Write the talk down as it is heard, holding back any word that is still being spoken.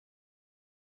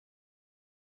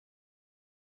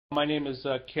My name is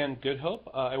Ken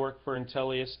Goodhope. I work for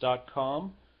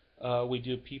Intellius.com. We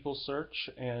do people search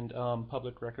and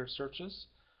public record searches.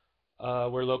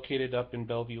 We're located up in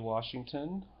Bellevue,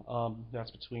 Washington.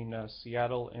 That's between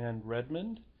Seattle and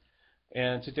Redmond.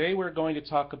 And today we're going to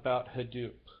talk about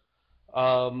Hadoop.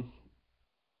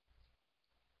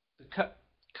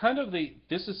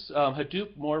 This is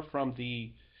Hadoop more from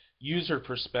the user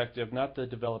perspective, not the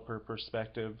developer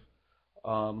perspective.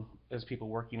 As people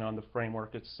working on the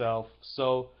framework itself.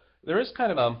 So there is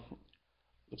kind of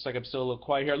looks like I'm still a little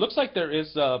quiet here. It looks like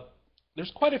there's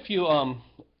quite a few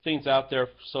things out there.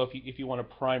 So if you want a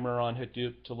primer on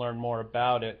Hadoop to learn more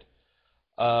about it,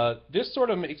 this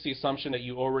sort of makes the assumption that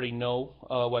you already know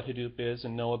what Hadoop is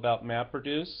and know about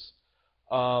MapReduce.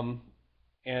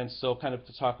 And so kind of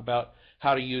to talk about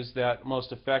how to use that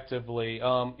most effectively.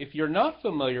 If you're not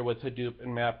familiar with Hadoop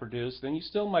and MapReduce, then you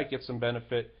still might get some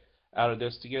benefit out of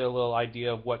this to get a little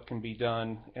idea of what can be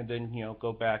done, and then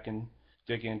go back and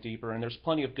dig in deeper. And there's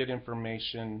plenty of good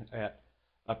information at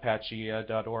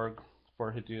apache.org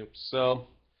for Hadoop. So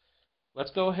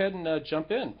let's go ahead and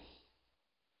jump in.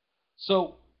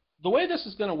 So the way this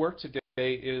is going to work today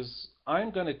is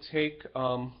I'm going to take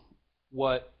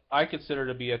what I consider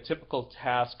to be a typical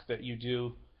task that you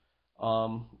do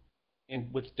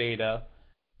with data,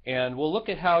 and we'll look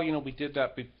at how we did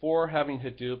that before having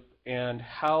Hadoop, and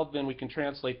how then we can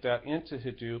translate that into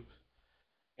Hadoop,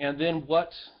 and then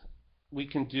what we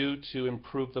can do to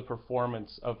improve the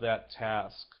performance of that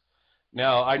task.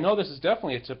 Now, I know this is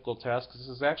definitely a typical task, because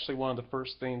this is actually one of the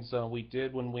first things we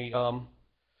did when we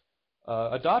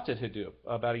adopted Hadoop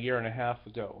about 1.5 years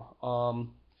ago.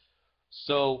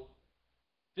 So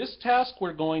this task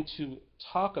we're going to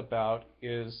talk about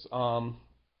is a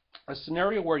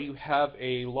scenario where you have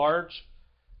a large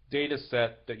data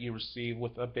set that you receive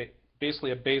with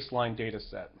basically a baseline data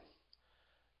set.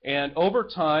 And over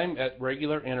time, at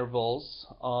regular intervals,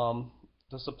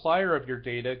 the supplier of your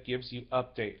data gives you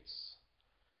updates.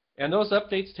 And those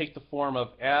updates take the form of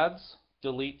adds,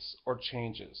 deletes, or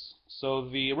changes. So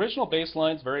the original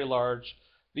baseline is very large.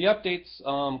 The updates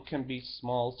can be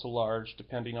small to large,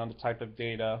 depending on the type of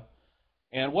data.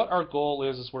 And what our goal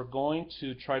is we're going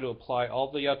to try to apply all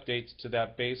the updates to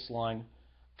that baseline,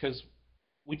 because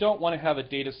we don't want to have a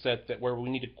data set where we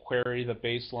need to query the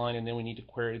baseline and then we need to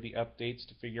query the updates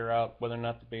to figure out whether or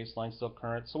not the baseline is still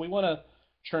current. So we want to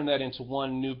turn that into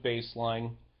one new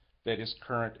baseline that is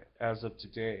current as of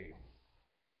today.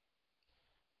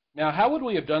 Now, how would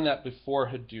we have done that before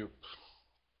Hadoop?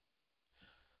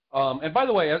 And by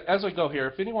the way, as I go here,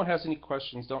 if anyone has any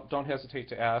questions, don't hesitate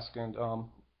to ask, and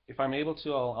if I'm able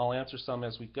to, I'll answer some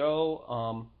as we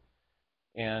go.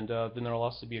 And then there will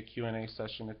also be a Q&A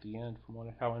session at the end, from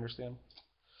how I understand.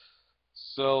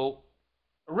 So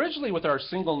originally, with our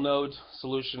single node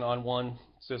solution on one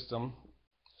system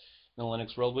in the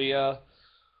Linux world, we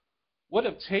would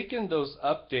have taken those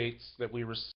updates that we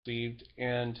received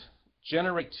and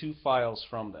generate two files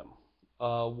from them.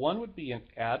 One would be an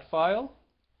add file,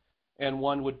 and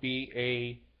one would be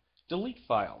a delete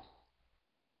file.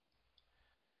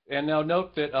 And now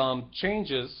note that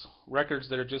changes, records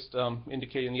that are just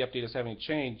indicating the update is having a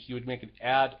change, you would make an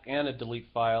add and a delete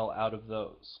file out of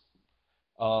those.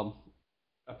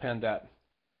 Append that.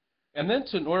 And then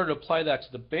in order to apply that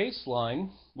to the baseline,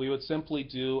 we would simply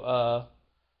do an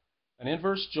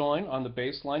inverse join on the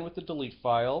baseline with the delete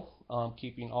file,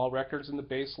 keeping all records in the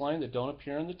baseline that don't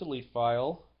appear in the delete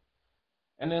file,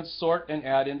 and then sort and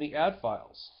add in the add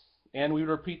files. And we would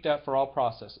repeat that for all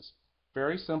processes.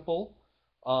 Very simple.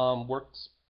 Works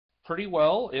pretty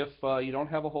well if you don't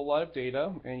have a whole lot of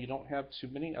data and you don't have too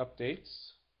many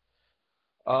updates.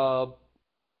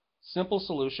 Simple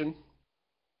solution.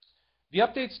 The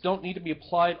updates don't need to be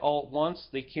applied all at once.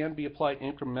 They can be applied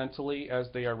incrementally as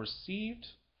they are received.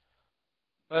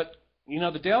 But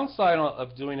the downside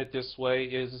of doing it this way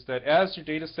is that as your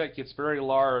data set gets very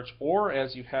large, or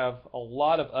as you have a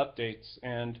lot of updates,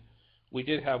 and we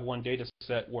did have one data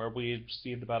set where we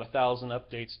received about 1,000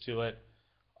 updates to it,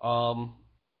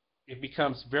 it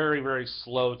becomes very, very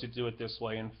slow to do it this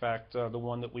way. In fact, the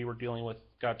one that we were dealing with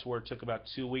got to where it took about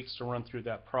 2 weeks to run through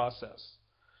that process.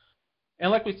 And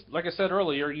like I said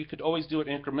earlier, you could always do it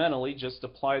incrementally, just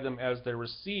apply them as they're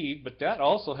received, but that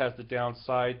also has the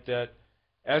downside that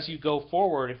as you go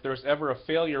forward, if there's ever a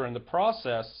failure in the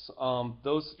process,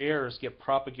 those errors get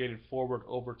propagated forward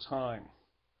over time.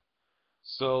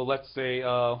 So let's say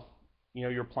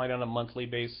you're applying on a monthly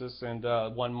basis, and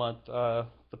 1 month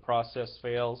the process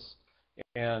fails,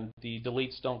 and the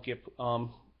deletes don't get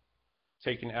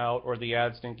taken out, or the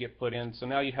adds didn't get put in. So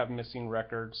now you have missing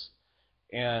records,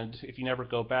 and if you never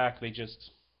go back, they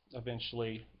just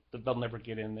eventually they'll never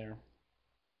get in there.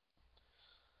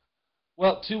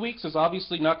 Well, 2 weeks is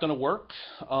obviously not going to work.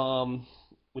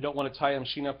 We don't want to tie a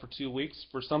machine up for 2 weeks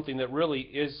for something that really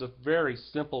is a very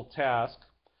simple task.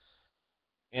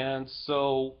 And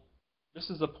so this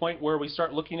is the point where we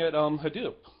start looking at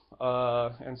Hadoop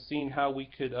and seeing how we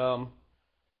could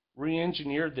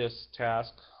re-engineer this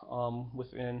task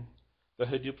within the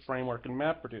Hadoop framework and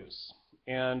MapReduce.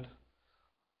 And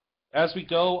as we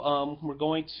go, we're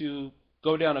going to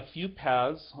go down a few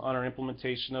paths on our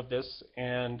implementation of this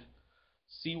and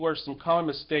see where some common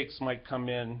mistakes might come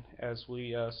in as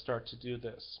we start to do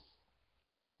this.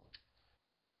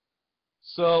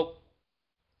 So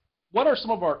what are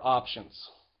some of our options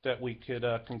that we could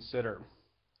consider?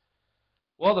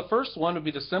 Well, the first one would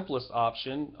be the simplest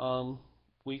option.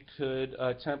 We could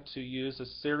attempt to use a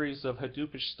series of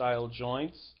Hadoopish style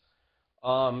joins.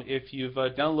 If you've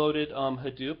downloaded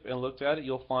Hadoop and looked at it,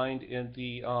 you'll find in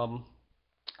the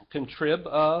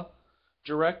contrib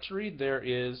directory there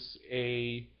is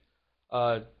a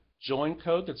join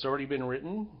code that's already been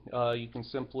written. You can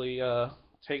simply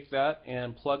take that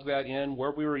and plug that in.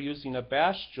 Where we were using a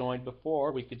bash join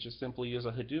before, we could just simply use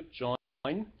a Hadoop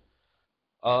join.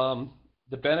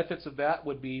 The benefits of that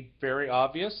would be very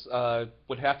obvious.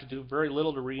 Would have to do very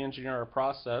little to re-engineer our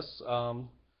process.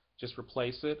 Just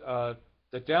replace it.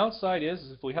 The downside is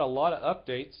if we had a lot of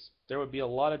updates, there would be a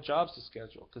lot of jobs to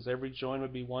schedule because every join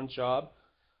would be one job.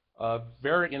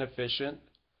 Very inefficient.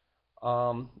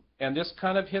 And this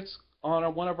kind of hits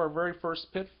on one of our very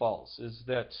first pitfalls, is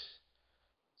that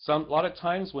a lot of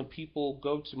times when people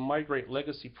go to migrate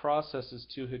legacy processes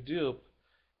to Hadoop,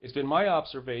 it's been my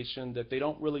observation that they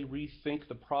don't really rethink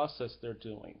the process they're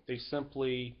doing. They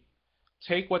simply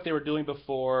take what they were doing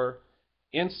before,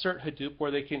 insert Hadoop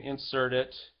where they can insert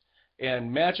it,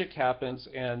 and magic happens,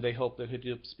 and they hope that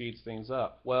Hadoop speeds things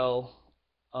up. Well,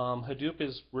 Hadoop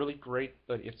is really great,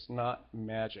 but it's not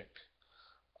magic.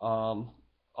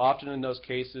 Often in those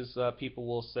cases, people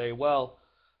will say, well,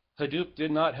 Hadoop did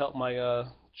not help my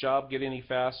job get any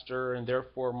faster, and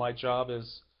therefore my job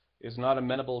is not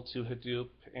amenable to Hadoop,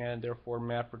 and therefore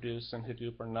MapReduce and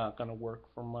Hadoop are not going to work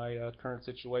for my current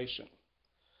situation.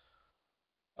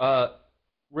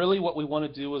 Really what we want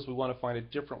to do is we want to find a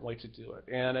different way to do it.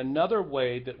 And another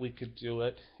way that we could do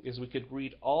it is we could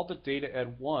read all the data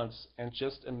at once and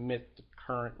just emit the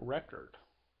current record.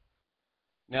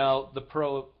 Now, the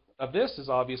pro of this is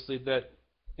obviously that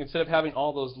instead of having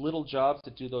all those little jobs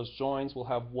that do those joins, we'll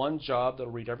have one job that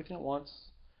will read everything at once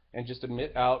and just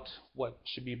emit out what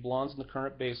should be belongs in the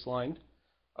current baseline.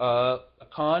 A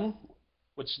con,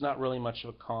 which is not really much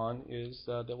of a con, is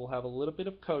that we'll have a little bit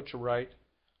of code to write,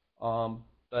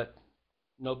 but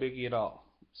no biggie at all.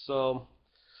 So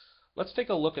let's take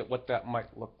a look at what that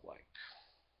might look like.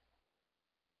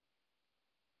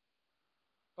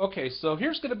 Okay, so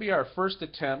here's going to be our first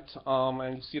attempt,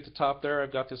 and you see at the top there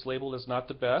I've got this labeled as not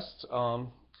the best,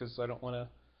 because I don't want to,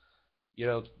 you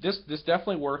know, this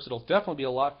definitely works. It'll definitely be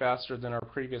a lot faster than our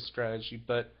previous strategy,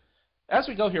 but as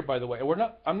we go here, by the way,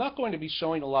 I'm not going to be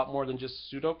showing a lot more than just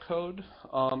pseudocode.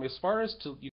 As far as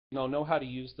to know how to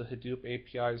use the Hadoop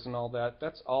APIs and all that,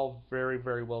 that's all very,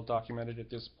 very well documented at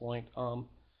this point.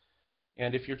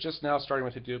 And if you're just now starting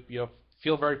with Hadoop, you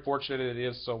feel very fortunate that it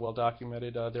is so well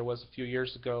documented. There was a few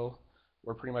years ago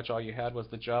where pretty much all you had was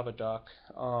the Java doc.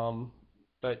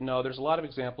 But no, there's a lot of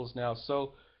examples now.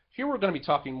 So here we're going to be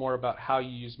talking more about how you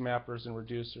use mappers and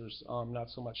reducers, not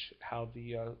so much how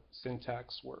the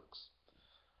syntax works.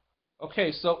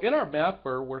 Okay, so in our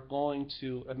mapper, we're going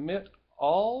to emit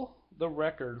all the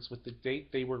records with the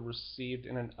date they were received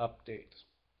in an update.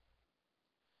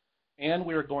 And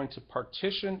we are going to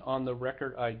partition on the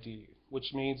record ID,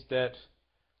 which means that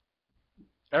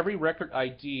every record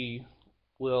ID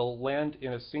will land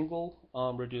in a single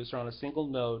reducer on a single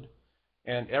node,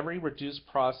 and every reduce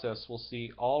process will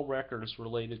see all records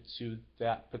related to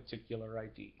that particular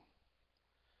ID.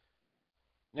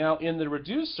 Now, in the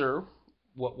reducer,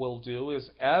 what we'll do is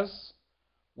as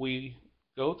we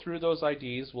go through those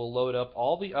IDs, we'll load up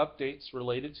all the updates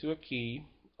related to a key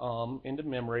into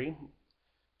memory. You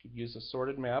could use a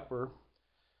sorted map or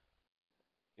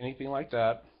anything like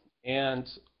that. And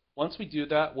once we do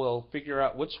that, we'll figure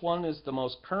out which one is the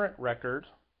most current record.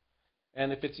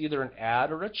 And if it's either an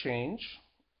add or a change,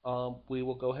 we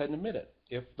will go ahead and emit it.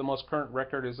 If the most current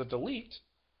record is a delete,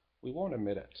 we won't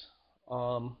emit it.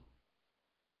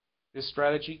 This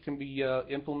strategy can be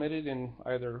implemented in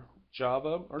either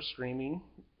Java or streaming.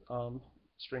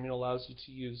 Streaming allows you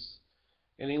to use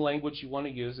any language you want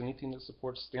to use, anything that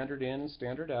supports standard in and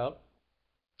standard out.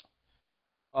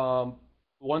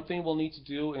 One thing we'll need to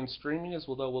do in streaming is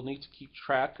we'll need to keep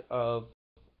track of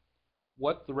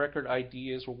what the record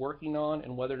ID is we're working on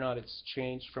and whether or not it's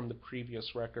changed from the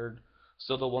previous record,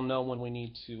 so that we'll know when we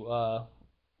need to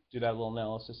do that little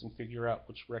analysis and figure out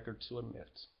which record to omit.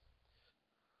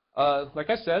 Like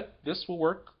I said, this will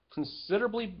work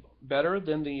considerably better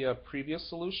than the previous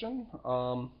solution,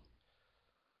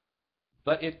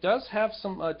 but it does have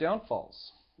some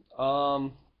downfalls.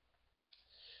 The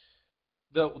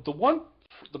one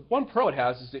pro it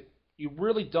has is that you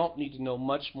really don't need to know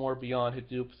much more beyond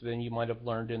Hadoop than you might have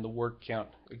learned in the word count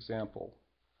example.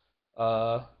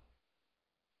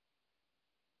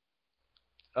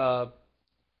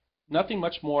 Nothing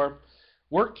much more.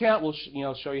 Word count will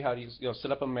show you how to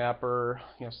set up a mapper,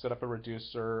 set up a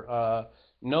reducer.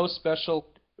 No special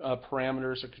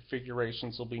parameters or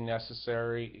configurations will be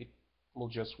necessary. It will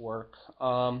just work.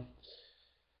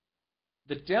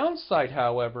 The downside,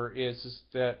 however, is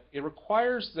that it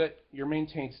requires that you're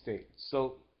maintained state.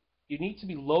 So you need to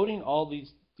be loading all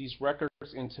these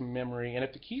records into memory, and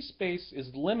if the key space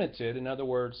is limited, in other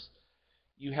words,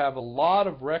 you have a lot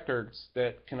of records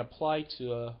that can apply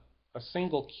to a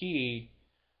single key,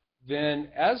 then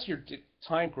as your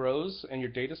time grows and your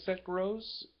data set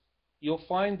grows, you'll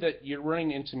find that you're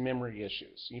running into memory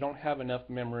issues. You don't have enough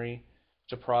memory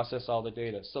to process all the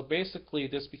data. So basically,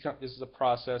 this is a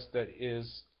process that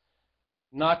is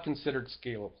not considered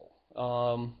scalable.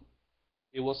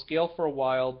 It will scale for a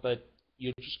while, but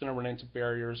you're just going to run into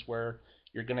barriers where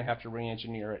you're going to have to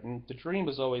re-engineer it. And the dream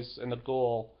is always, and the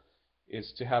goal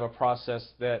is to have a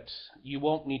process that you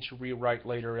won't need to rewrite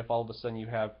later if all of a sudden you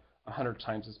have 100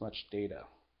 times as much data.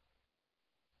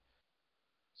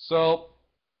 So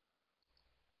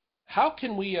how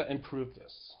can we improve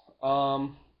this?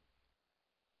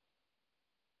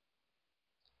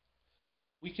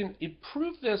 We can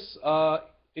improve this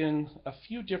in a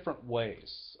few different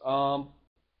ways.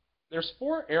 There's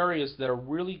 4 areas that are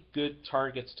really good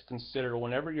targets to consider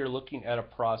whenever you're looking at a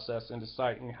process and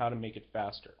deciding how to make it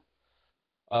faster.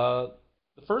 The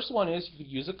first one is you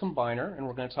could use a combiner, and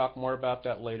we're going to talk more about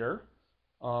that later.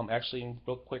 Actually,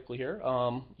 real quickly here,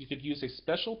 you could use a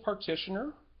special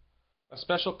partitioner, a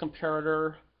special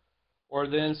comparator, or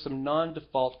then some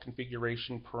non-default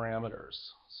configuration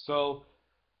parameters. So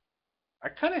I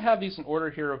kind of have these in order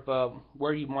here of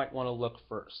where you might want to look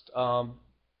first.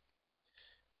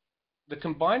 The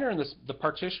combiner and the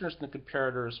partitioners and the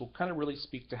comparators will kind of really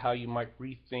speak to how you might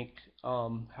rethink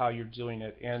how you're doing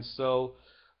it. And so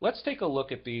let's take a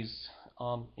look at these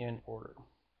in order.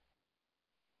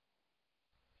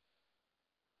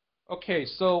 Okay,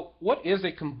 so what is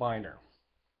a combiner?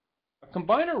 A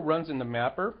combiner runs in the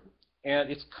mapper,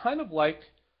 and it's kind of like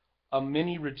a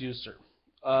mini reducer.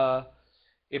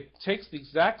 It takes the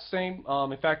exact same,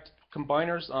 in fact,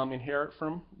 combiners inherit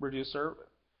from reducer.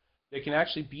 They can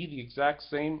actually be the exact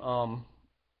same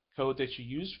code that you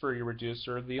use for your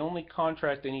reducer. The only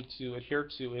contract they need to adhere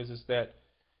to is that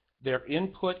their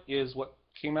input is what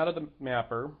came out of the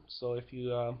mapper. So if you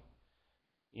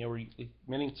were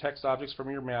emitting text objects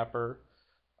from your mapper,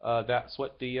 that's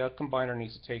what the combiner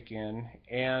needs to take in,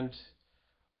 and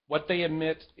what they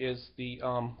emit is the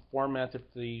format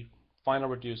that the final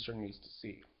reducer needs to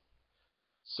see.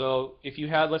 So if you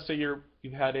had, let's say you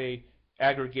had a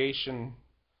aggregation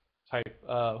type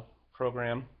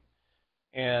program,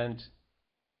 and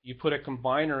you put a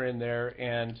combiner in there,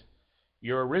 and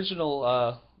your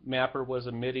original mapper was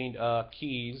emitting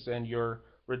keys, and your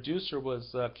reducer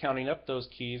was counting up those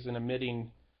keys and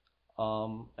emitting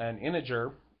an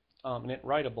integer, an int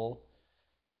writable,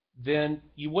 then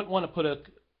you wouldn't want to put a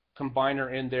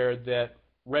combiner in there that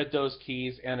read those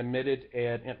keys and emitted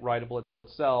an int writable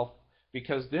itself,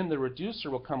 because then the reducer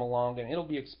will come along and it'll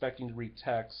be expecting to read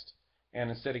text,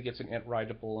 and instead it gets an int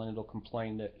writable, and it'll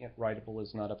complain that int writable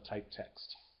is not of type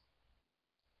text.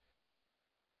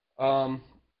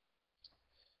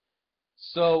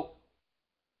 So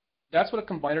that's what a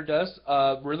combiner does.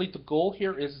 Really, the goal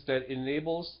here is that it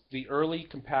enables the early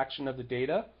compaction of the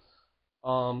data.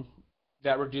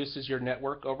 That reduces your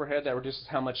network overhead. That reduces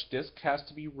how much disk has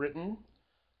to be written.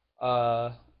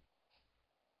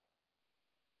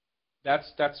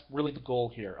 That's really the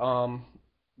goal here.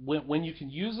 When you can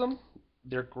use them,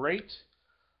 they're great.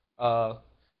 To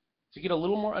get a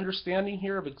little more understanding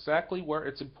here of exactly where,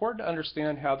 it's important to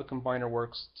understand how the combiner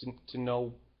works to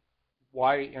know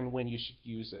why and when you should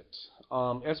use it.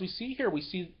 As we see here, we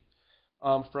see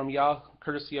from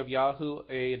courtesy of Yahoo,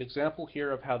 an example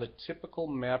here of how the typical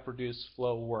MapReduce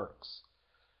flow works.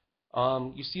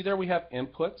 You see there we have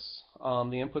inputs.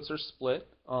 The inputs are split.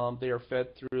 They are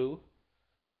fed through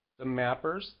the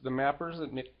mappers. The mappers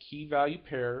emit key value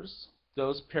pairs.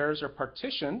 Those pairs are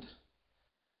partitioned.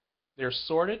 They're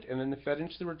sorted and then they're fed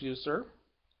into the reducer.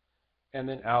 and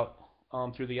then out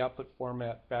through the output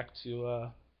format back to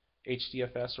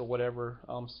HDFS or whatever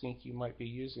sync you might be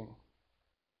using.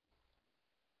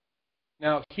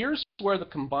 Now here's where the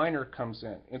combiner comes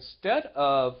in. Instead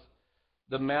of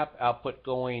the map output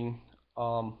going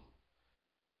to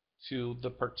the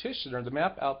partitioner, the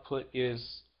map output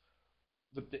is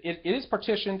it is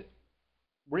partitioned,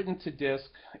 written to disk,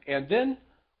 and then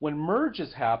when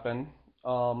merges happen,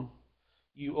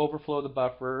 you overflow the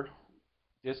buffer,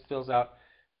 disk fills out.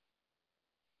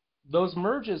 Those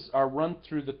merges are run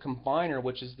through the combiner,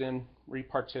 which is then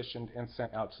repartitioned and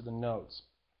sent out to the nodes.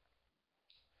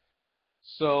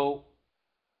 So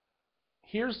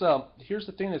here's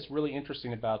the thing that's really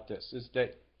interesting about this is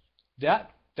that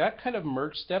kind of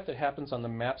merge step that happens on the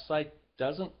map side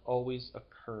doesn't always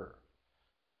occur.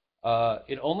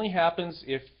 It only happens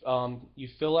if you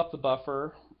fill up the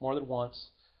buffer more than once,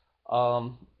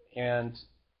 and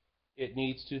it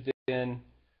needs to then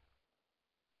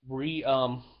reread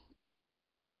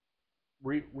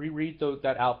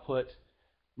that output,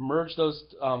 merge those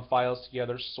files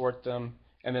together, sort them,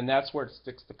 and then that's where it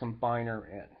sticks the combiner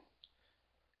in.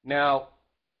 Now,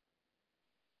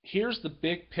 here's the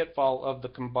big pitfall of the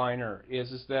combiner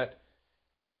is that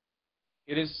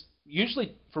it is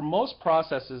usually, for most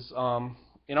processes,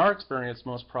 in our experience,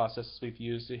 most processes we've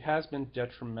used, it has been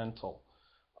detrimental.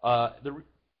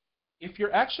 If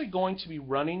you're actually going to be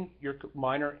running your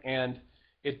combiner and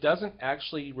it doesn't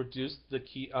actually reduce the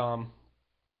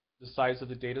size of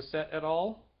the data set at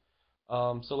all,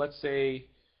 so let's say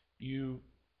you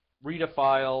read a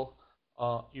file,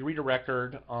 you read a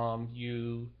record,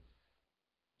 you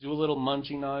do a little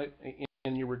munging on it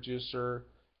in your reducer,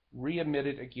 re-emit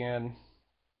it again.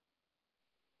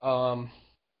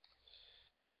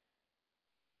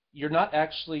 You're not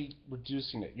actually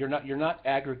reducing it. You're not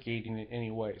aggregating it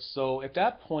anyway. So at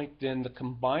that point, then the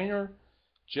combiner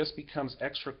just becomes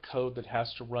extra code that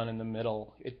has to run in the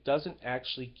middle. It doesn't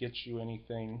actually get you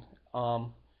anything.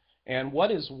 And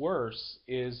what is worse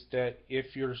is that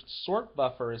if your sort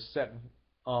buffer is set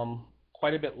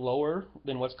quite a bit lower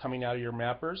than what's coming out of your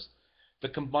mappers, the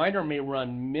combiner may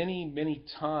run many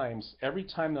times every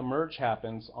time the merge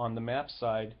happens on the map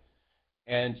side,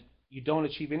 and you don't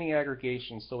achieve any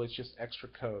aggregation, so it's just extra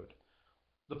code.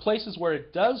 The places where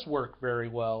it does work very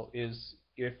well is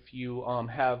if you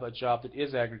have a job that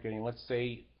is aggregating. Let's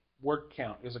say word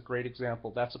count is a great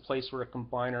example. That's a place where a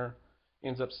combiner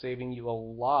ends up saving you a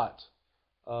lot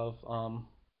of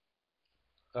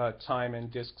time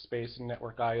and disk space and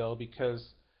network I/O,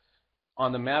 because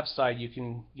on the map side you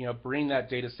can bring that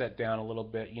data set down a little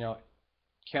bit,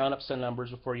 count up some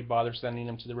numbers before you bother sending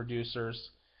them to the reducers,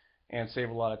 and save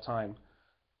a lot of time.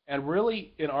 And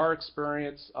really, in our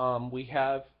experience, we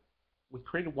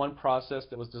created one process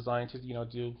that was designed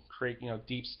to create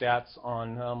deep stats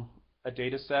on a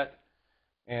data set,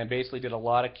 and basically did a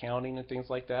lot of counting and things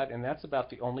like that. And that's about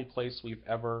the only place we've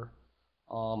ever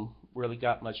really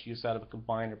got much use out of a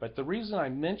combiner. But the reason I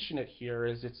mention it here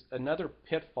is it's another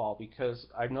pitfall, because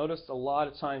I've noticed a lot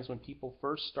of times when people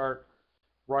first start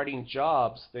writing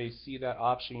jobs, they see that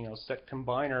option, set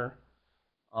combiner,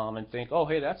 and think, oh,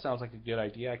 hey, that sounds like a good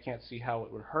idea. I can't see how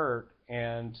it would hurt,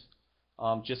 and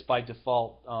just by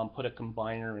default put a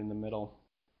combiner in the middle.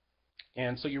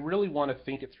 And so you really want to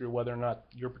think it through whether or not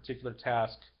your particular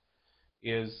task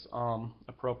is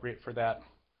appropriate for that.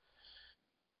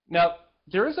 Now,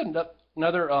 there is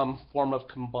another form of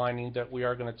combining that we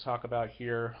are going to talk about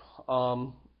here.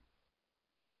 And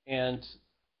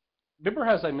remember,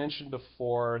 as I mentioned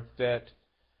before, that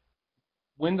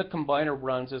when the combiner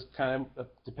runs is kind of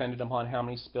dependent upon how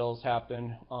many spills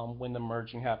happen when the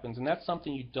merging happens, and that's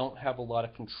something you don't have a lot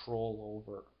of control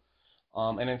over.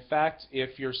 And in fact,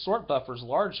 if your sort buffer is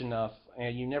large enough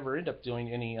and you never end up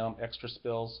doing any extra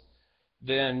spills,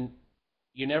 then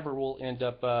you never will end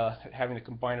up having the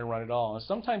combiner run at all. And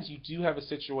sometimes you do have a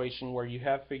situation where you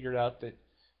have figured out that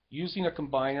using a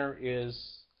combiner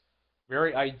is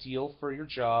very ideal for your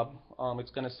job.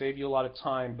 It's going to save you a lot of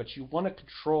time, but you want to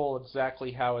control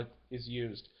exactly how it is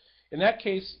used. In that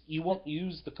case, you won't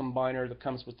use the combiner that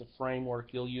comes with the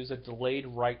framework. You'll use a delayed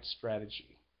write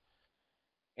strategy.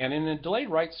 And in a delayed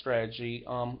write strategy,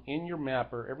 in your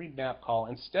mapper, every map call,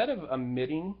 instead of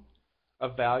emitting a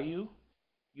value,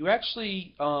 you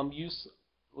actually use,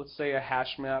 let's say, a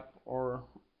hash map or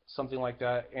something like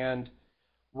that, and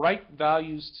write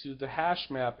values to the hash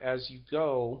map as you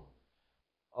go.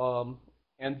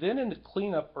 And then in the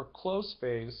cleanup or close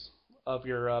phase of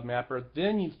your mapper,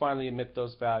 then you finally emit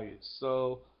those values.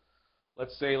 So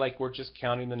let's say like we're just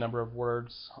counting the number of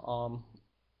words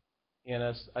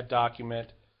in a document.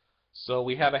 So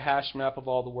we have a hash map of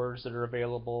all the words that are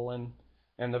available, and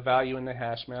and the value in the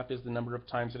hash map is the number of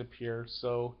times it appears.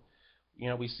 So,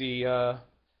 we see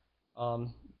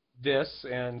this,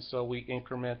 and so we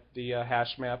increment the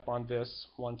hash map on this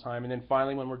one time, and then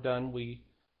finally when we're done, we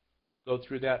go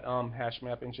through that hash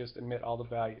map and just emit all the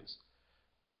values.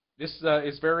 This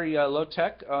is very low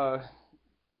tech,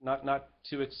 not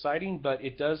too exciting, but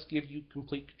it does give you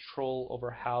complete control over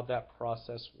how that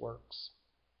process works.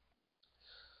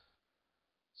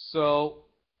 So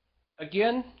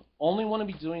again, only want to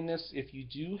be doing this if you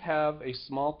do have a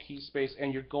small key space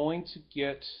and you're going to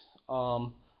get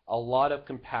a lot of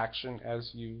compaction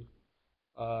as you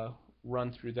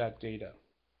run through that data.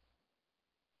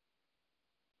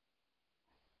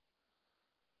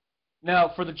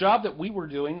 Now, for the job that we were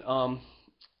doing,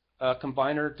 a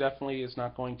combiner definitely is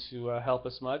not going to help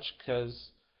us much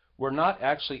because we're not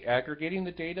actually aggregating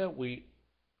the data. We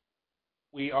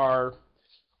are,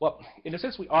 well, in a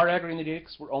sense, we are aggregating the data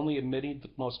because we're only emitting the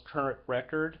most current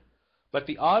record. But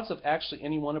the odds of actually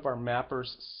any one of our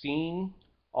mappers seeing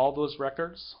all those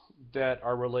records that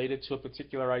are related to a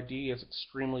particular ID is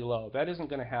extremely low. That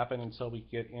isn't going to happen until we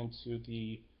get into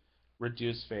the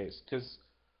reduce phase, because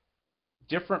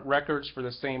different records for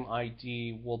the same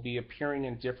ID will be appearing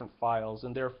in different files,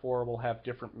 and therefore we'll have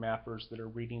different mappers that are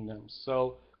reading them.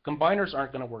 So combiners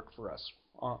aren't going to work for us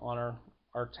on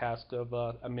our task of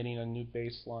emitting a new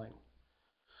baseline.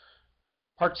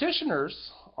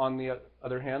 Partitioners, on the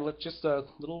other hand, let's just a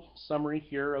little summary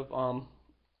here of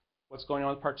what's going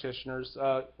on with partitioners.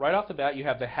 Right off the bat, you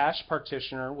have the hash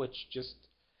partitioner, which just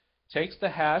takes the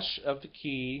hash of the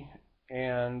key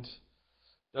and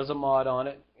does a mod on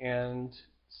it and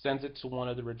sends it to one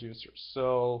of the reducers.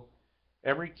 So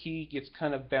every key gets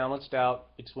kind of balanced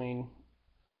out between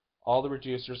all the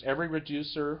reducers. Every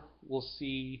reducer will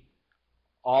see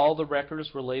all the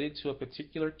records related to a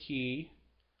particular key.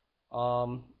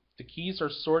 The keys are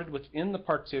sorted within the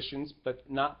partitions, but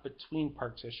not between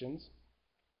partitions.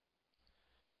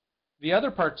 The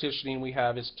other partitioning we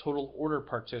have is total order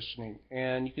partitioning,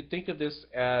 and you could think of this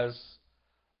as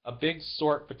a big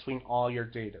sort between all your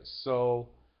data. So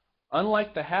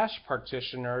unlike the hash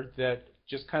partitioner that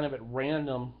just kind of at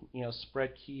random,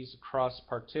 spread keys across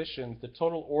partitions, the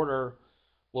total order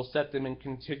will set them in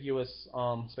contiguous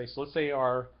space. So let's say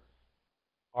our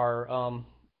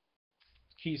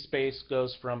key space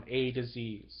goes from A to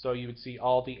Z. So you would see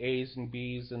all the A's and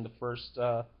B's in the first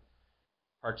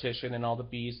partition, and all the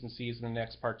B's and C's in the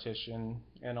next partition,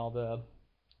 and all the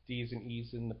D's and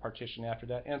E's in the partition after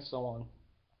that, and so on.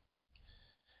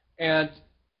 And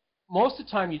most of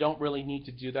the time you don't really need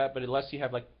to do that, but unless you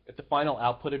have, like, at the final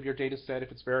output of your data set,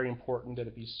 if it's very important that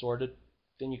it be sorted,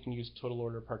 then you can use total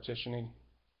order partitioning.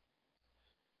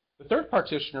 The third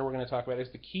partitioner we're going to talk about is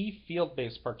the key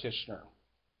field-based partitioner.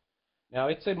 Now,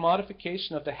 it's a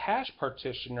modification of the hash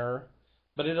partitioner,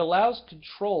 but it allows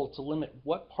control to limit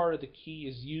what part of the key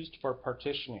is used for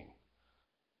partitioning.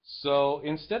 So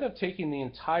instead of taking the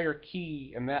entire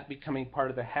key and that becoming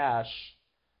part of the hash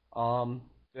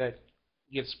that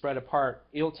gets spread apart,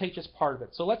 it'll take just part of it.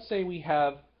 So let's say we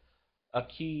have a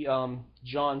key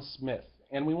John Smith,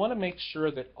 and we want to make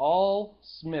sure that all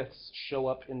Smiths show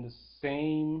up in the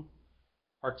same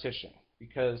partition,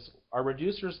 because our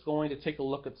reducer is going to take a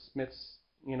look at Smiths,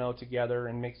 together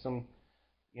and make some,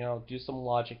 do some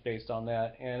logic based on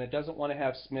that. And it doesn't want to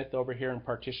have Smith over here in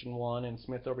partition 1 and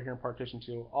Smith over here in partition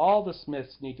 2. All the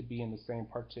Smiths need to be in the same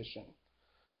partition.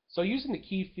 So using the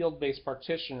key field-based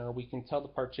partitioner, we can tell the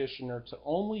partitioner to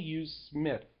only use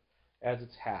Smith as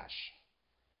its hash.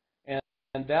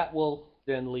 And that will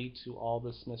then lead to all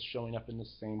the Smiths showing up in the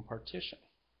same partition.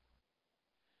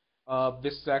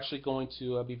 This is actually going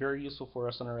to be very useful for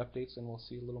us on our updates, and we'll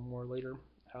see a little more later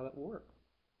how that will work.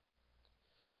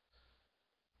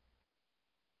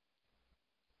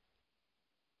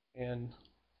 And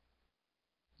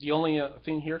the only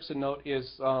thing here to note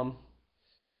is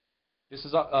this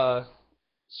is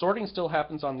sorting still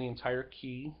happens on the entire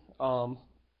key,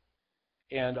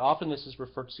 and often this is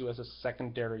referred to as a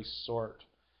secondary sort.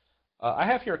 I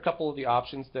have here a couple of the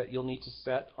options that you'll need to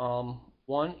set.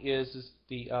 One is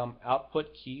the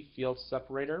output key field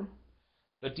separator.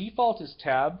 The default is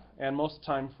tab, and most of the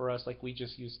time for us, like, we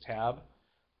just use tab.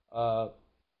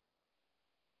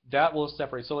 That will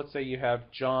separate. So let's say you have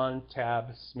John,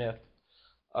 tab, Smith.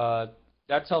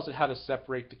 That tells it how to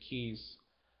separate the keys.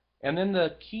 And then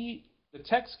the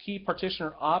text key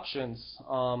partitioner options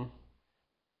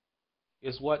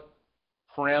is what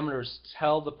parameters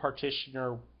tell the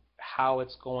partitioner how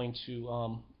it's going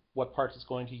to, what parts it's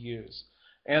going to use.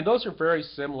 And those are very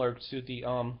similar to the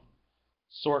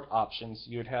sort options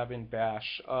you would have in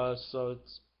Bash. So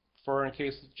it's, for in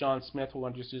case of John Smith, we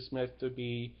want to just do Smith to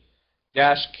be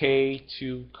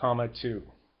 -K2, 2.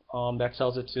 That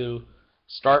tells it to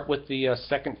start with the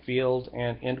second field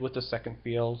and end with the second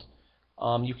field.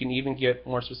 You can even get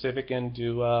more specific and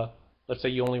do, let's say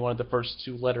you only wanted the first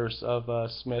 2 letters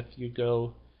of Smith. You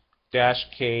go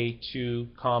 -K2,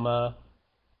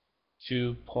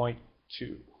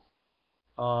 2.2.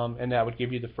 And that would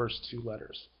give you the first 2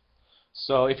 letters.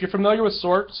 So if you're familiar with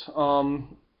sort,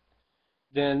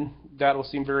 then that will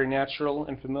seem very natural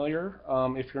and familiar.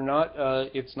 If you're not,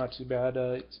 it's not too bad.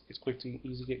 It's quick to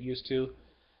easy to get used to.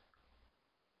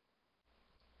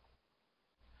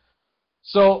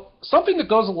 So something that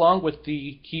goes along with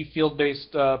the key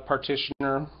field-based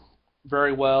partitioner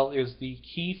very well is the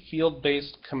key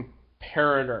field-based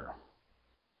comparator.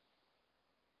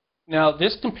 Now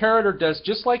this comparator does,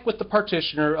 just like with the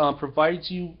partitioner, provides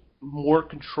you more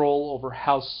control over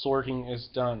how sorting is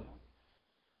done.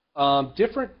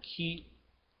 Different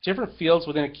fields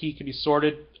within a key can be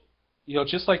sorted,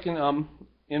 just like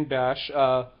in Bash.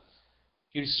 Can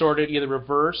be sorted either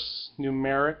reverse,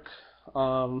 numeric,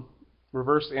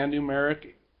 reverse and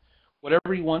numeric,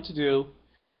 whatever you want to do.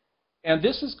 And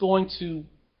this is going to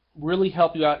really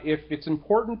help you out if it's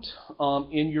important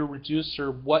in your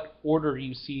reducer what order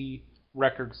you see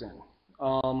records in,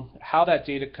 how that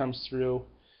data comes through,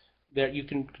 that you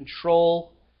can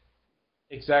control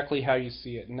exactly how you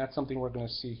see it. And that's something we're going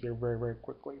to see here very, very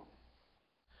quickly.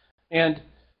 And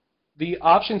the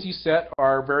options you set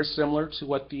are very similar to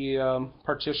what the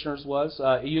partitioners was.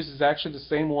 It uses actually the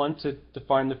same one to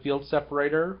define the field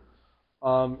separator.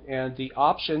 And the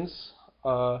options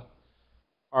are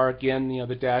again, the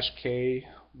 -K,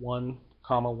 1,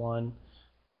 1.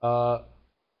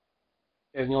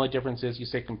 And the only difference is you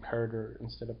say comparator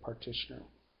instead of partitioner.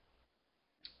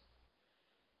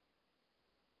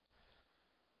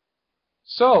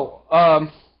 So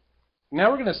now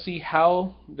we're going to see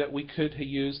how that we could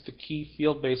use the key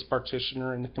field-based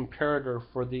partitioner and the comparator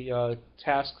for the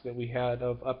task that we had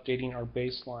of updating our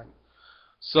baseline.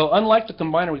 So unlike the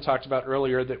combiner we talked about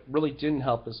earlier that really didn't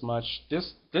help us much,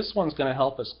 this one's going to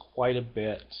help us quite a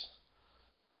bit.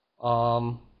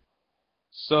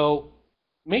 So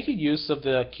making use of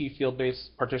the key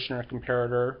field-based partitioner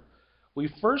comparator, we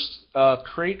first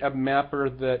create a mapper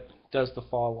that does the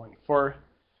following. For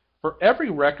every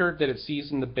record that it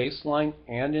sees in the baseline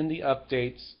and in the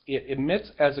updates, it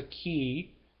emits as a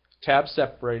key, tab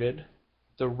separated,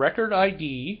 the record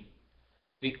ID,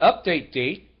 the update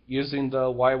date using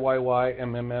the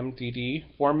YYYMMMDD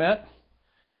format,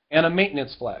 and a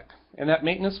maintenance flag. And that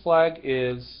maintenance flag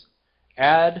is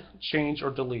add, change,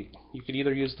 or delete. You could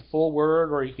either use the full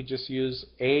word or you could just use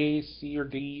A, C, or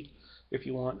D if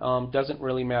you want. Doesn't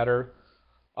really matter.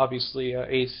 Obviously,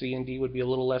 A, C, and D would be a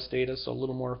little less data, so a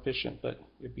little more efficient, but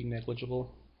it'd be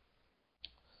negligible.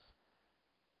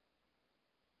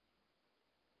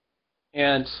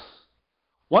 And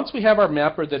once we have our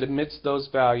mapper that emits those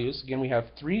values, again, we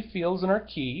have 3 fields in our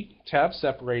key, tab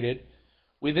separated.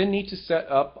 We then need to set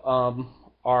up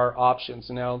our options.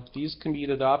 Now, these can be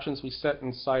either the options we set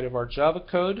inside of our Java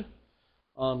code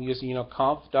using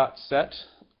conf.set,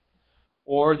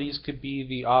 or these could be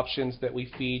the options that we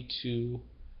feed to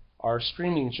our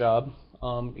streaming job,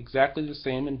 exactly the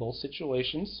same in both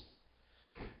situations.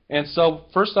 And so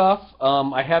first off,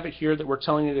 I have it here that we're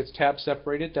telling it it's tab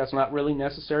separated. That's not really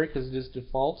necessary because it is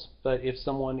default, but if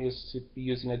someone is to be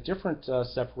using a different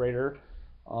separator,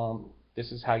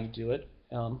 this is how you do it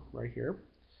right here.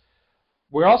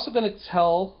 We're also going to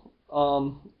tell,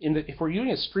 if we're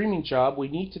using a streaming job, we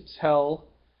need to tell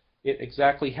it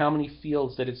exactly how many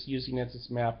fields that it's using as its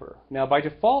mapper. Now by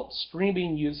default,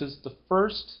 streaming uses the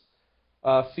first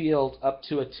field up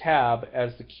to a tab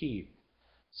as the key.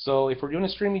 So if we're doing a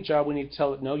streaming job, we need to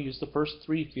tell it, no, use the first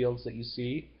 3 fields that you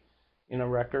see in a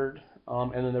record,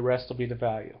 and then the rest will be the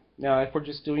value. Now if we're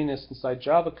just doing this inside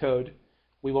Java code,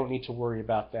 we won't need to worry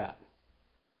about that.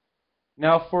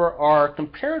 Now for our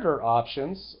comparator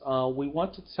options, we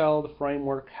want to tell the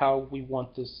framework how we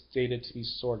want this data to be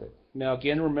sorted. Now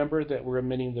again, remember that we're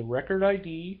emitting the record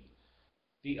ID,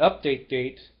 the update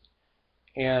date,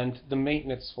 and the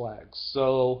maintenance flags.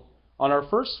 So on our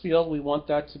first field, we want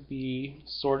that to be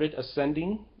sorted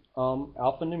ascending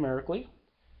alphanumerically,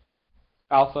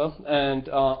 alpha, and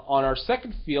on our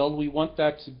second field, we want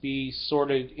that to be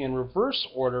sorted in reverse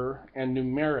order and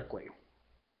numerically.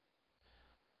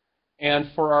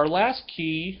 And for our last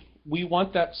key, we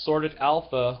want that sorted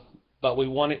alpha, but we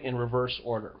want it in reverse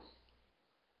order.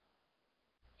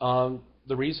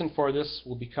 The reason for this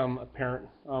will become apparent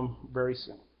very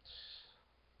soon.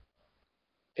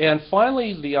 And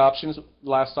finally, the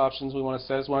last options we want to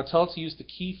set is we want to tell it to use the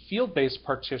key field-based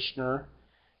partitioner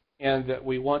and that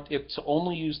we want it to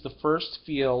only use the first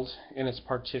field in its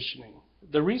partitioning.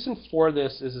 The reason for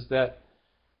this is that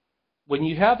when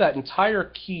you have that entire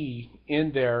key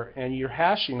in there and you're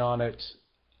hashing on it,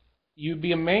 you'd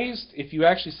be amazed if you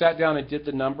actually sat down and did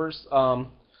the numbers.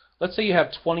 Let's say you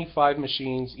have 25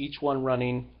 machines, each one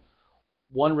running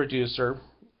one reducer,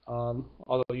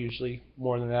 although usually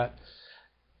more than that,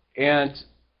 and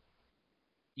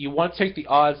you want to take the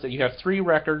odds that you have 3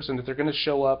 records and that they're going to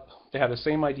show up, they have the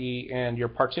same ID, and you're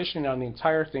partitioning on the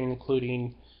entire thing,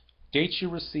 including dates you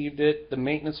received it, the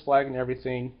maintenance flag and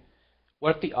everything.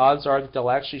 What if the odds are that they'll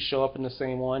actually show up in the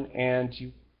same one, and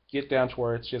you get down to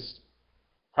where it's just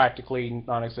practically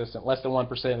non-existent. Less than 1%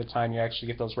 of the time you actually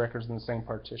get those records in the same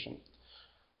partition.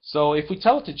 So if we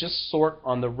tell it to just sort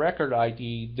on the record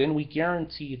ID, then we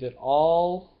guarantee that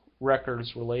all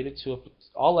records related to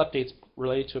all updates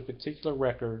related to a particular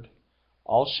record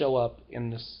all show up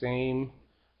in the same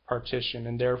partition,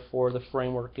 and therefore the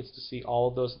framework gets to see all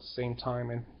of those at the same time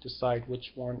and decide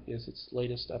which one is its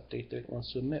latest update that it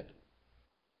wants to emit.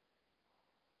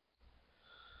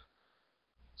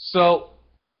 So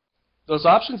those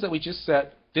options that we just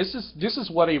set, this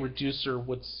is what a reducer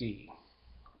would see.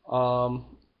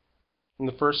 In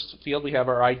the first field we have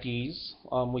our IDs.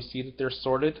 We see that they're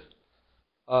sorted.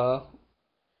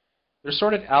 They're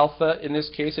sorted alpha in this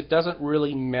case. It doesn't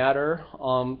really matter.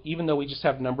 Even though we just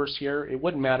have numbers here, it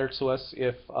wouldn't matter to us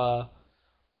if,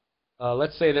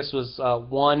 let's say this was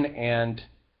 1 and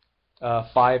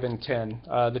 5 and 10.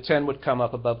 The 10 would come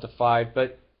up above the 5,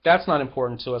 but that's not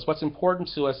important to us. What's important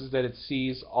to us is that it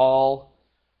sees all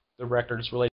the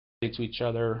records related to each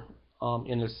other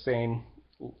in the same,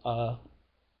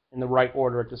 in the right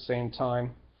order at the same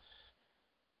time.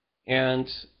 And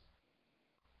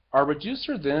our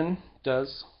reducer then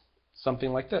does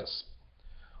something like this.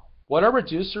 What our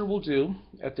reducer will do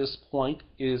at this point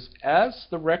is, as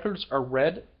the records are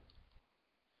read,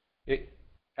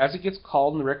 as it gets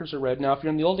called and the records are read. Now, if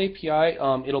you're in the old API,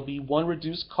 it'll be 1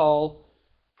 reduce call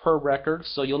per record,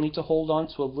 so you'll need to hold on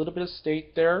to a little bit of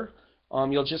state there.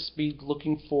 You'll just be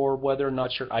looking for whether or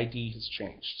not your ID has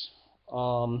changed.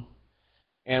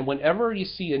 And whenever you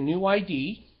see a new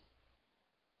ID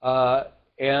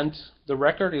and the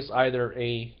record is either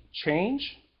a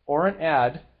change or an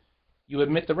add, you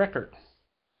admit the record.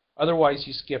 Otherwise,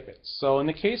 you skip it. So in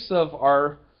the case of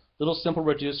our little simple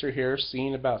reducer here,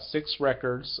 seeing about 6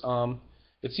 records,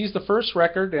 it sees the first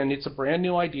record and it's a brand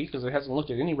new ID because it hasn't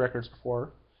looked at any records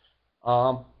before.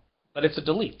 But it's a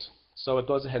delete, so it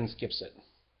goes ahead and skips it.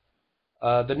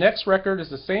 The next record is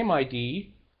the same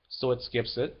ID, so it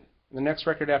skips it. The next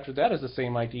record after that is the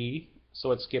same ID,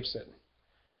 so it skips it.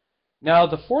 Now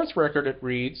the 4th record it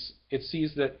reads, it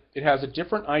sees that it has a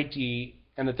different ID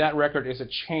and that that record is a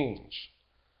change.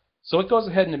 So it goes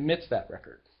ahead and omits that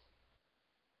record.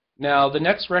 Now the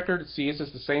next record it sees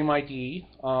is the same ID.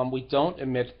 We don't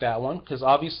omit that one because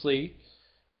obviously,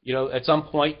 at some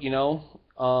point,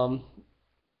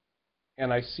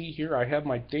 and I see here I have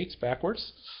my dates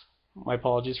backwards. My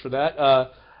apologies for that.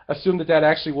 Assume that that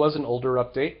actually was an older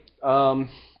update.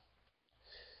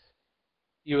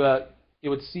 You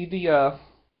would see the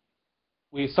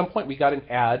at some point we got an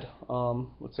add.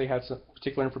 Let's say had some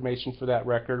particular information for that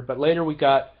record, but later we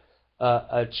got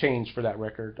a change for that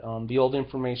record. The old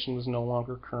information was no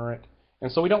longer current,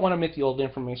 and so we don't want to omit the old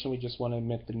information. We just want to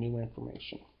omit the new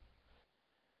information.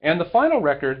 And the final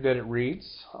record that it reads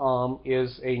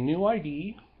is a new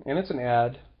ID, and it's an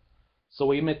add, so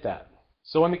we omit that.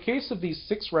 So in the case of these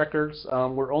 6 records,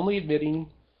 we're only omitting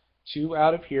 2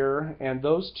 out of here, and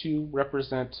those 2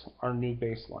 represent our new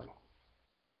baseline.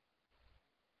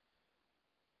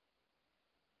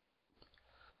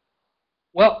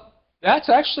 Well, that's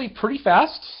actually pretty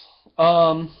fast.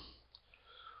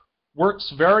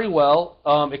 Works very well,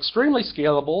 extremely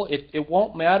scalable. It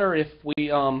won't matter if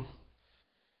we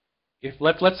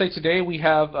let's say today we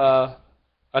have a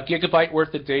gigabyte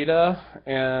worth of data,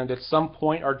 and at some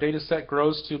point our data set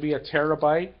grows to be a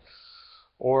terabyte,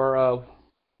 or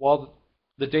while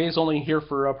the day is only here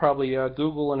for probably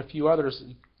Google and a few others,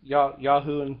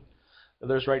 Yahoo and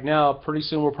others right now, pretty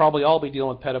soon we'll probably all be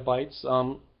dealing with petabytes.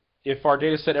 If our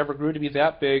data set ever grew to be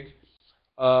that big,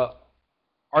 our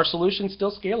solution's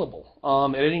still scalable.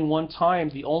 At any one time,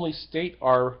 the only state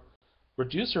our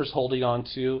reducer is holding on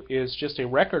to is just a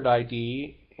record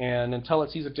ID, and until it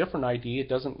sees a different ID, it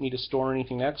doesn't need to store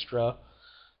anything extra.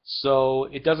 So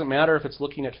it doesn't matter if it's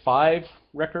looking at 5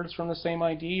 records from the same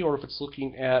ID or if it's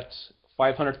looking at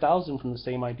 500,000 from the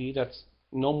same ID. That's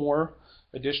no more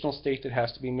additional state that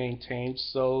has to be maintained.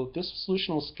 So this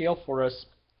solution will scale for us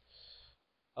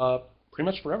pretty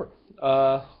much forever,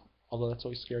 although that's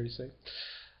always scary to say.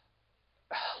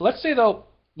 let's say though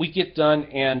we get done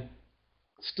and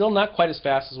still not quite as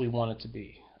fast as we want it to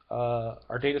be.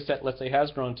 Our data set, let's say,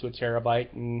 has grown to a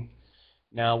terabyte, and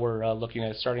now we're looking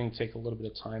at it starting to take a little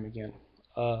bit of time again.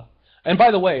 And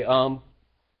by the way,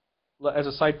 as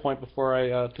a side point before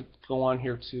I go on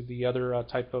here to the other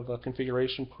type of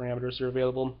configuration parameters that are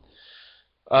available,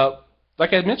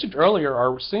 like I mentioned earlier,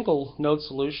 our single node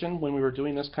solution, when we were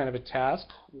doing this kind of a task,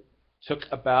 took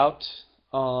about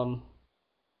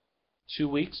 2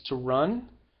 weeks to run.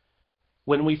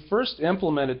 When we first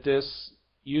implemented this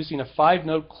using a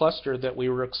 5-node cluster that we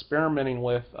were experimenting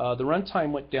with, the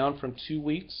runtime went down from 2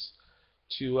 weeks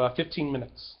to 15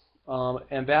 minutes.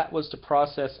 And that was to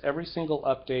process every single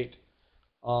update,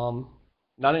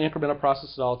 not an incremental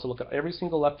process at all, to look at every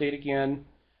single update again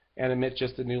and emit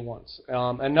just the new ones.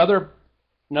 Another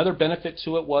benefit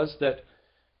to it was that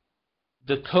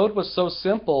the code was so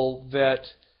simple that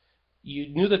you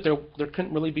knew that there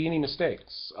couldn't really be any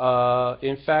mistakes.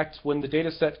 In fact, when the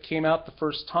data set came out the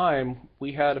first time,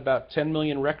 we had about 10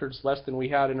 million records less than we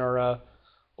had in our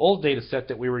old data set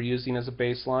that we were using as a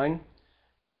baseline.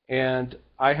 And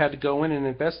I had to go in and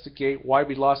investigate why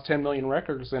we lost 10 million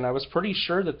records, and I was pretty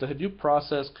sure that the Hadoop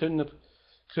process couldn't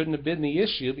have been the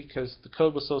issue because the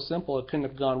code was so simple it couldn't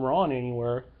have gone wrong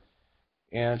anywhere.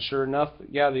 And sure enough,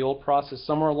 yeah, the old process,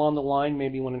 somewhere along the line,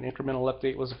 maybe when an incremental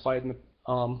update was applied in the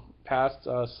past,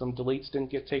 some deletes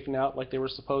didn't get taken out like they were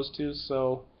supposed to,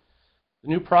 so the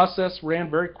new process ran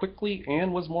very quickly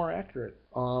and was more accurate,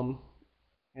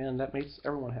 and that makes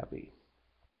everyone happy.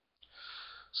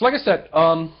 So like I said,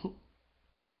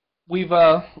 we've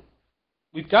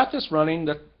got this running.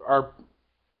 That our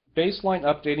baseline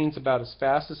updating is about as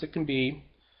fast as it can be,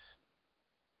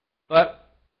 but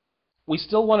we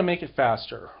still want to make it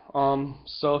faster.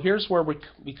 So here's where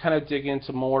we kind of dig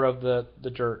into more of the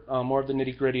dirt, more of the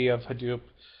nitty-gritty of Hadoop,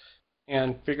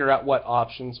 and figure out what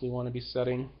options we want to be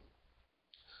setting.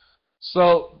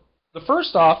 So the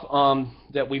first off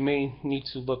that we may need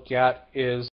to look at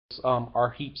is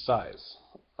our heap size.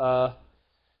 The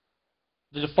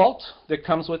default that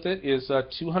comes with it is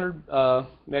 200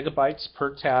 megabytes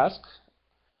per task.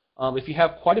 If you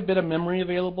have quite a bit of memory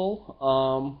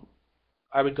available,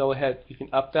 I would go ahead. You can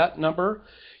up that number.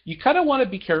 You kind of want to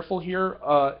be careful here.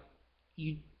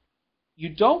 You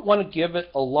don't want to give it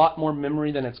a lot more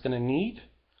memory than it's going to need,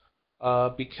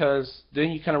 because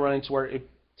then you kind of run into where it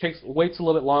waits a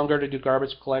little bit longer to do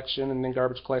garbage collection, and then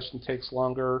garbage collection takes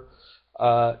longer.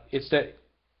 It's that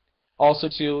also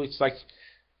too. It's like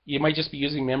you might just be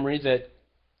using memory that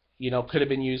could have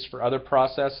been used for other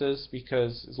processes,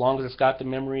 because as long as it's got the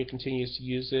memory, it continues to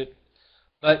use it.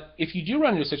 But if you do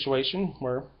run into a situation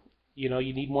where you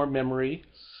need more memory,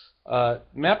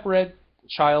 MapRed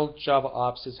child Java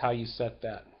ops is how you set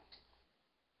that.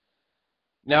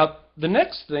 Now the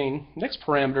next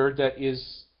parameter that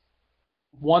is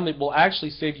one that will actually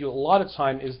save you a lot of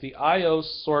time is the IO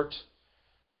sort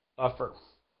buffer.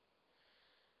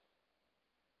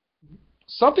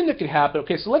 Something that could happen.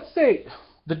 Okay, so let's say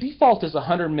the default is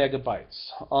 100 megabytes,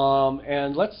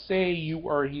 and let's say you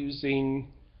are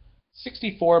using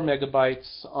 64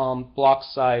 megabytes block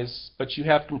size, but you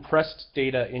have compressed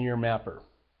data in your mapper.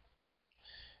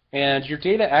 And your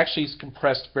data actually is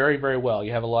compressed very, very well.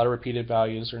 You have a lot of repeated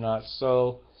values or not.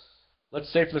 So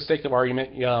let's say for the sake of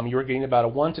argument, you were getting about a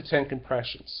 1 to 10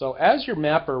 compression. So as your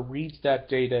mapper reads that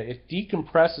data, it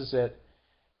decompresses it,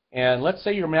 and let's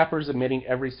say your mapper is emitting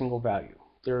every single value.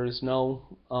 There is no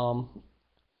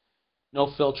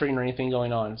filtering or anything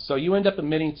going on. So you end up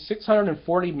emitting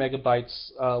 640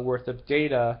 megabytes worth of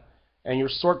data, and your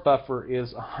sort buffer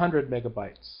is 100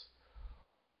 megabytes.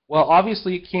 Well,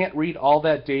 obviously it can't read all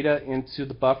that data into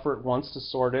the buffer it wants to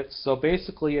sort it, so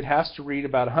basically it has to read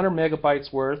about 100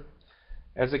 megabytes worth.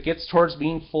 As it gets towards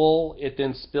being full, it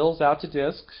then spills out to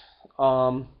disk,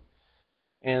 and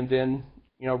then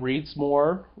reads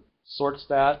more, sorts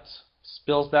that,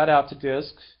 spills that out to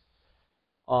disk,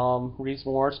 reads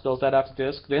more, spills that out to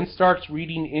disk, then starts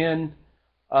reading in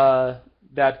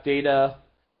that data,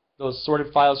 those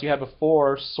sorted files you had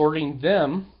before, sorting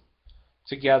them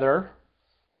together,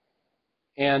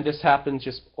 and this happens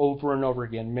just over and over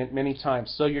again, many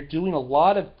times. So you're doing a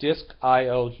lot of disk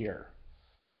I/O here.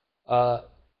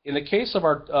 In the case of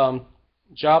our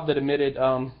job that emitted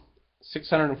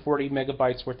 640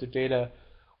 megabytes worth of data,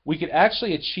 we could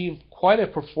actually achieve quite a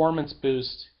performance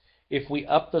boost if we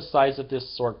up the size of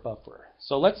this sort buffer.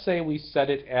 So let's say we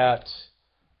set it at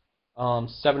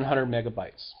 700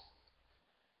 megabytes.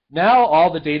 Now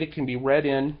all the data can be read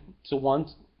in to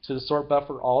the sort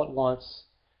buffer all at once,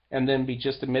 and then be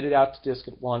just emitted out to disk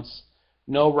at once.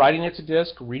 No writing it to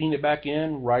disk, reading it back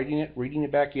in, writing it, reading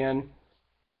it back in.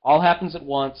 all happens at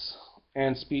once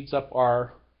and speeds up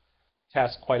our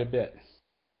task quite a bit.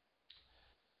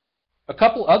 A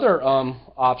couple other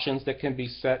options that can be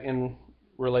set in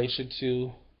relation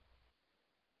to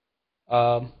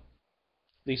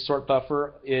the sort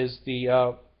buffer is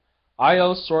the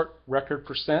IO sort record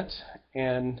percent,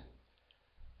 and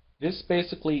this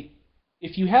basically,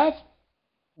 if you have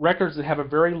records that have a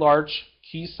very large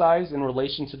key size in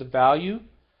relation to the value,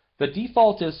 the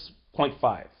default is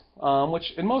 0.5,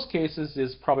 which in most cases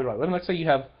is probably right. Let's say you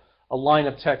have a line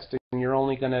of text and you're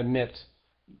only going to admit,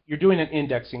 you're doing an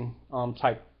indexing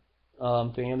type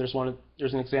thing, and there's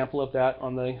an example of that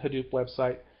on the Hadoop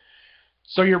website.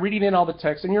 So you're reading in all the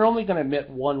text, and you're only going to admit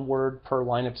one word per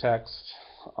line of text.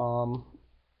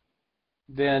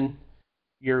 Then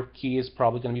your key is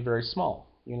probably going to be very small.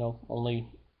 Only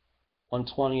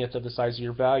 1/20th of the size of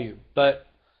your value. But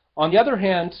on the other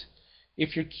hand,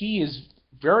 if your key is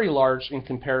very large in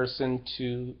comparison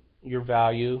to your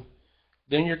value,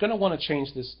 then you're going to want to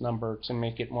change this number to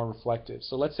make it more reflective.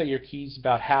 So let's say your key is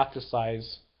about half the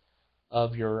size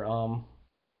of your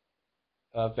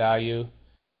value,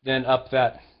 then up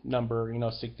that number,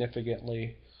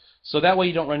 significantly. So that way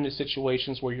you don't run into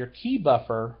situations where your key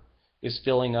buffer is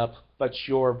filling up, but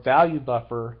your value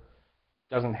buffer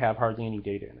doesn't have hardly any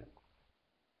data in it.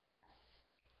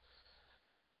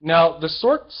 Now, the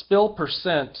sort spill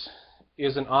percent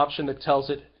is an option that tells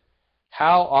it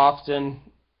how often,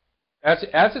 as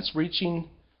it's reaching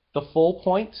the full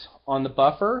point on the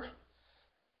buffer,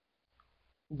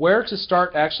 where to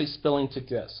start actually spilling to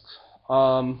disk.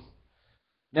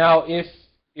 Now,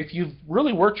 if you've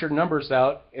really worked your numbers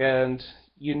out and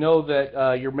you know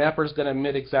that your mapper is going to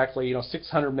emit exactly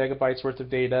 600 megabytes worth of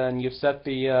data, and you've set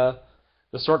the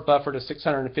sort buffer to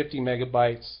 650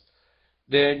 megabytes,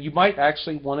 then you might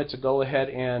actually want it to go ahead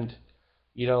and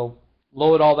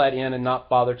load all that in and not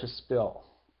bother to spill.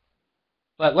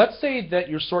 But let's say that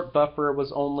your sort buffer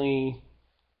was only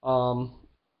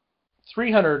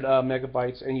 300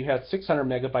 megabytes and you had 600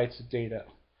 megabytes of data.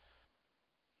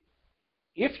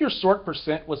 If your sort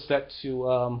percent was set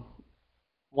to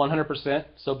 100%,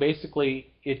 so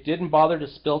basically it didn't bother to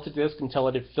spill to disk until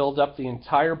it had filled up the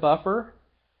entire buffer,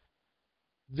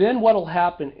 then what will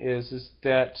happen is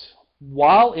that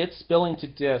while it's spilling to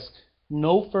disk,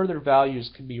 no further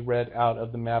values can be read out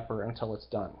of the mapper until it's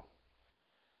done.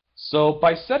 So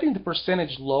by setting the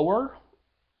percentage lower,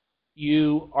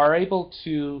 you are able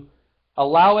to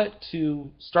allow it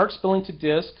to start spilling to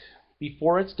disk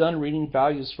before it's done reading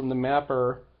values from the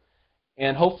mapper,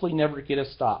 and hopefully never get a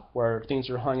stop where things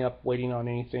are hung up waiting on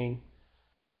anything.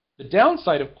 The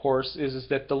downside, of course, is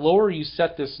that the lower you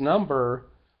set this number,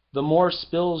 the more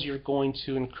spills you're going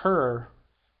to incur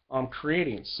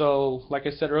creating. So, like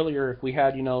I said earlier, if we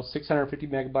had 650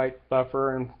 megabyte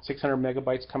buffer and 600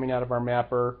 megabytes coming out of our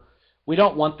mapper, we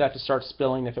don't want that to start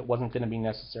spilling if it wasn't going to be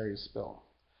necessary to spill.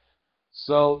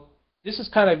 So this is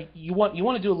kind of, you want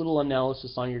to do a little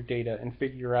analysis on your data and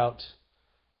figure out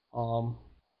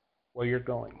where you're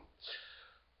going.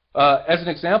 As an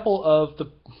example of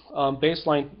the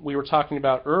baseline we were talking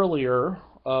about earlier,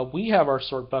 we have our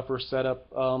sort buffer set up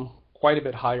quite a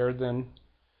bit higher than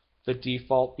the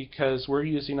default because we're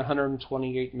using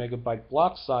 128 megabyte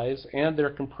block size and they're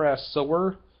compressed. So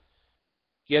we're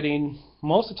getting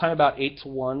most of the time about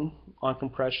 8-to-1 on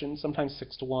compression, sometimes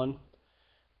 6-to-1.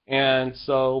 And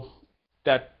so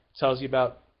that tells you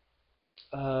about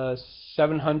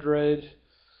 700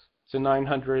 to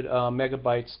 900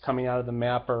 megabytes coming out of the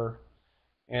mapper.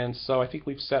 And so I think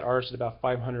we've set ours at about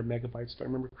 500 megabytes, if I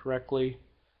remember correctly.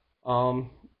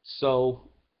 So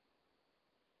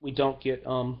we don't get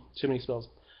too many spills.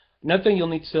 Another thing you'll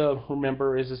need to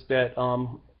remember is that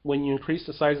when you increase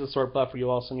the size of the sort buffer,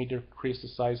 you also need to increase the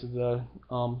size of the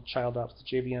child ops,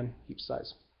 the JVM heap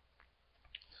size.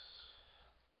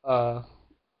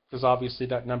 Because obviously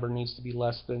that number needs to be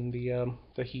less than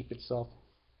the heap itself.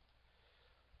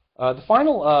 The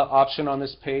final option on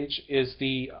this page is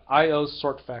the IO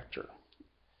sort factor.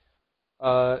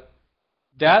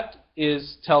 That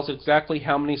tells exactly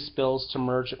how many spills to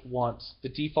merge at once. The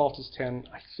default is 10.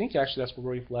 I think actually that's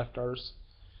where we've left ours.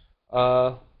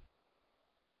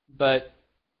 But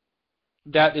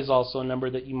that is also a number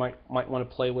that you might want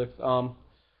to play with.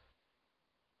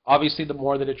 Obviously, the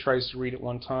more that it tries to read at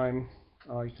one time,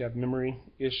 you can have memory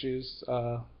issues.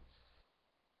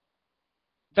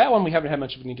 That one we haven't had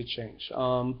much of a need to change.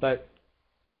 But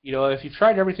if you've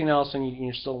tried everything else and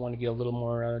you still want to get a little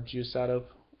more juice out of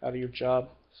your job,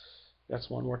 that's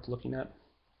one worth looking at.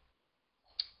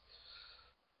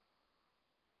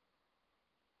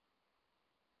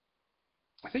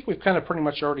 I think we've kind of pretty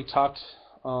much already talked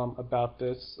about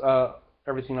this,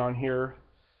 everything on here.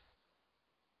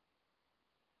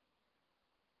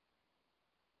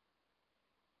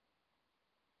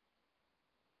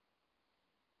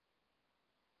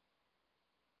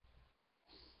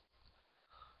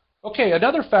 Okay,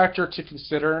 another factor to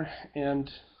consider, and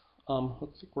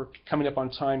looks like we're coming up on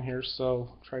time here, so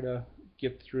try to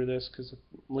get through this because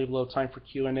leave a little time for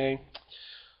Q&A.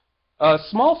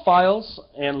 Small files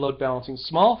and load balancing.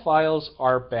 Small files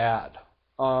are bad.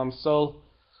 So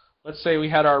let's say we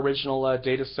had our original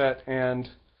data set, and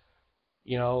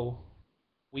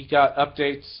we got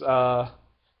updates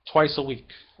twice a week,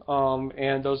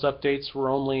 and those updates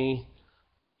were only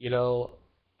a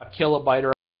kilobyte or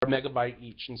a megabyte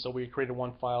each, and so we created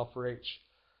one file for each.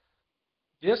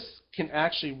 This can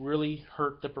actually really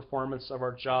hurt the performance of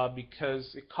our job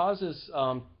because it causes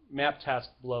map task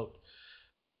bloat.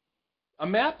 A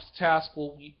map task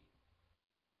will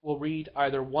read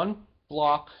either one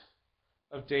block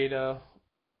of data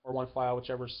or one file,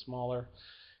 whichever is smaller,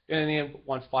 and then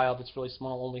one file that's really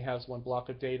small only has one block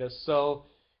of data. So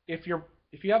if you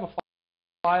have a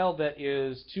file that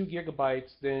is 2 gigabytes,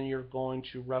 then you're going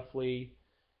to roughly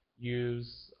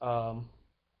use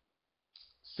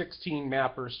 16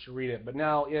 mappers to read it. But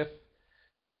now if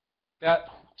that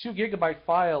 2 gigabyte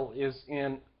file is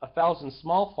in 1,000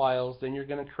 small files, then you're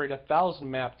going to create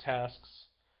 1,000 map tasks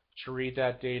to read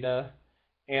that data.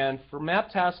 And for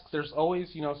map tasks, there's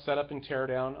always setup and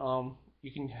teardown.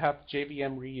 You can have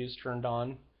JVM reuse turned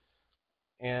on,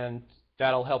 and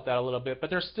that'll help that a little bit.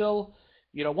 But there's still,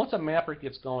 once a mapper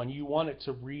gets going, you want it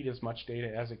to read as much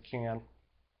data as it can.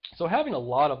 So having a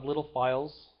lot of little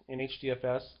files in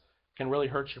HDFS can really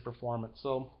hurt your performance.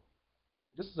 So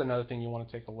this is another thing you want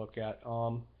to take a look at.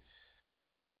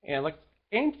 And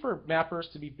aim for mappers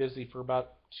to be busy for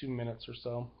about 2 minutes or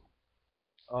so.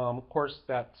 Of course,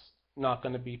 that's not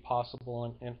going to be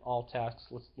possible in all tasks.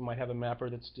 You might have a mapper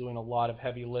that's doing a lot of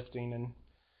heavy lifting, and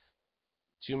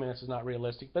 2 minutes is not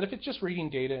realistic. But if it's just reading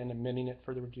data and emitting it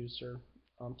for the reducer,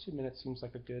 2 minutes seems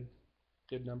like a good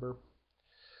number.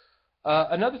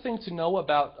 Another thing to know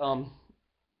about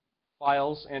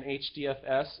files and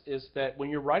HDFS is that when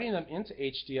you're writing them into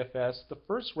HDFS, the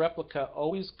first replica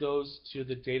always goes to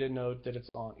the data node that it's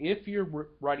on, if you're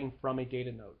writing from a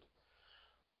data node.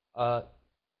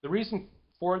 The reason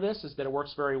for this is that it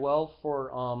works very well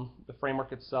for the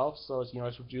framework itself. So as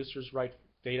reducers write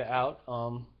data out,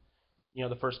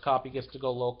 the first copy gets to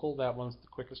go local. That one's the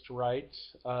quickest to write.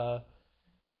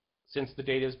 Since the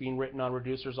data is being written on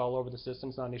reducers all over the system,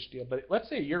 it's not an issue. But let's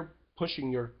say you're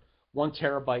pushing your 1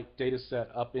 terabyte data set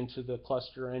up into the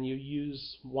cluster, and you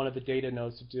use one of the data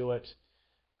nodes to do it.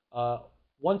 1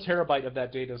 terabyte of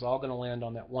that data is all going to land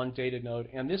on that one data node,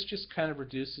 and this just kind of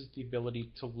reduces the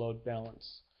ability to load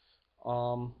balance.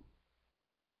 Because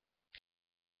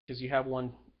you have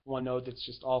one node that's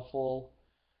just all full,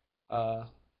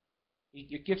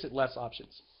 it gives it less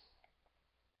options.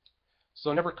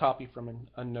 So never copy from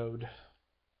a node.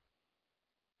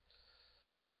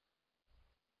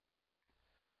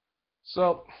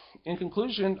 So in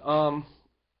conclusion,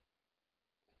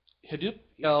 Hadoop,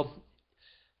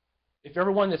 if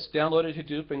everyone that's downloaded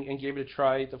Hadoop and gave it a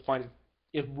try to find it,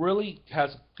 it really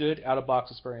has good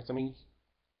out-of-box experience. I mean,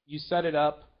 you set it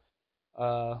up,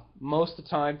 most of the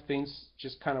time things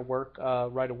just kind of work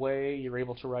right away. You're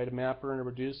able to write a mapper and a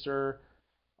reducer.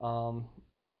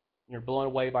 You're blown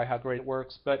away by how great it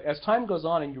works. But as time goes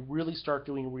on and you really start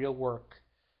doing real work,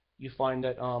 you find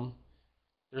that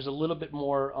there's a little bit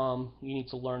more you need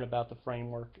to learn about the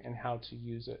framework and how to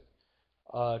use it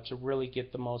to really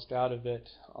get the most out of it.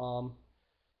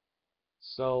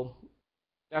 So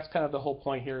that's kind of the whole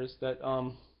point here, is that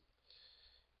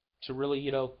to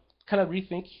really kind of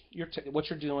rethink what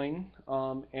you're doing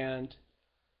and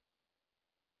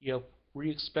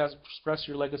re-express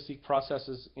your legacy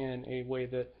processes in a way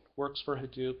that works for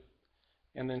Hadoop,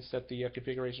 and then set the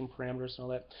configuration parameters and all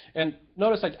that. And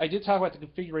notice I did talk about the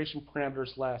configuration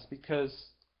parameters last, because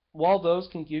while those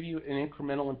can give you an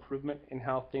incremental improvement in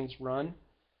how things run,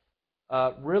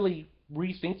 really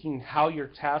rethinking how your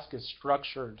task is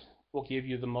structured will give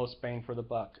you the most bang for the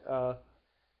buck.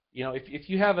 If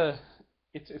you have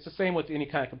it's the same with any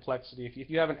kind of complexity. If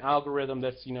you have an algorithm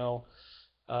that's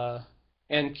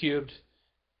n cubed,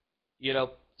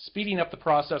 speeding up the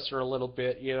processor a little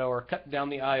bit, or cutting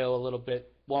down the I/O a little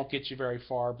bit won't get you very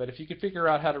far. But if you could figure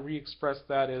out how to re-express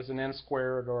that as an n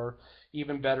squared, or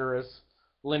even better as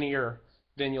linear,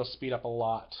 then you'll speed up a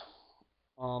lot.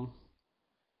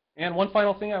 And one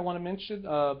final thing I want to mention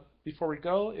before we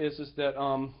go is that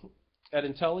at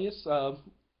Intellius,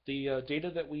 the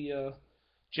data that we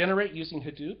generate using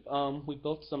Hadoop, we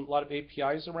built a lot of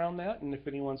APIs around that, and if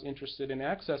anyone's interested in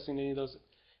accessing any of those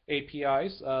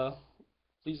APIs,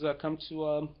 please come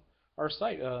to our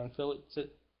site,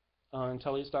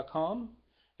 Intellius.com,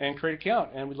 and create an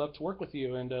account, and we'd love to work with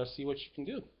you and see what you can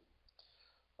do.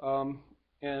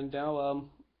 And now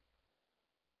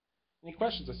Any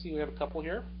questions? I see we have a couple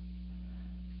here.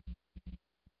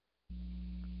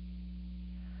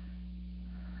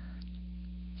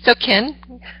 So Ken,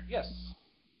 Yes.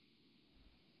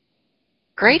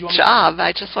 great job.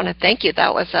 I just want to thank you.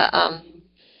 That was a,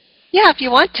 yeah, if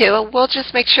you want to, we'll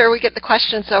just make sure we get the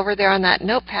questions over there on that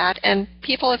notepad. And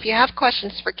people, if you have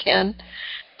questions for Ken,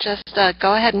 just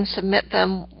go ahead and submit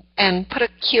them and put a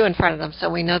Q in front of them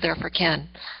so we know they're for Ken.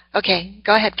 Okay,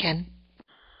 go ahead, Ken.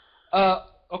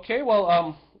 Okay,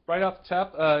 well, right off the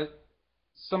top,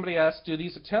 somebody asked, do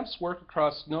these attempts work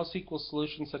across NoSQL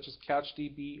solutions such as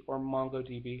CouchDB or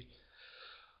MongoDB?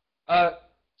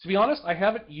 To be honest, I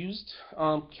haven't used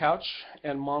Couch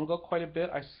and Mongo quite a bit.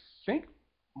 I think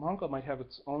Mongo might have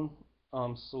its own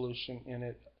solution in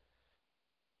it.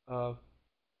 I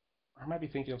might be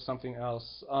thinking of something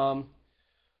else.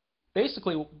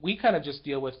 Basically, we kind of just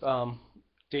deal with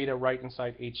data right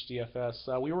inside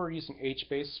HDFS. We were using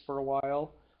HBase for a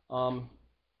while.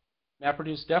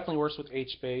 MapReduce definitely works with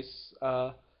HBase.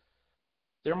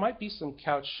 There might be some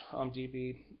Couch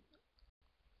DB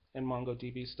and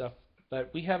MongoDB stuff, but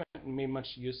we haven't made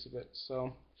much use of it.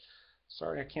 So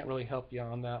sorry, I can't really help you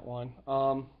on that one.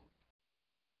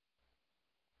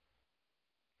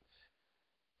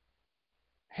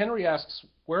 Henry asks,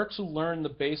 where to learn the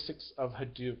basics of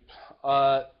Hadoop?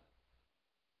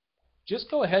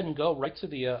 Just go ahead and go right to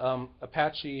the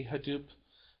Apache Hadoop.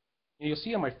 You'll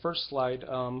see on my first slide,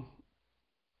 I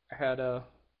had the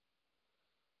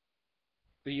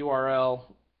URL.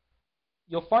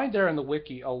 You'll find there in the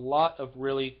wiki a lot of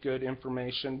really good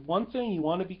information. One thing you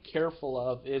want to be careful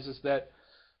of is that,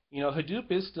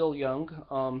 Hadoop is still young.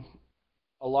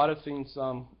 A lot of things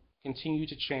continue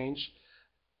to change.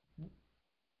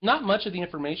 Not much of the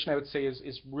information, I would say,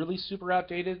 is really super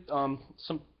outdated.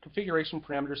 Some configuration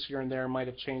parameters here and there might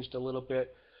have changed a little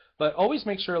bit. But always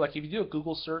make sure, like if you do a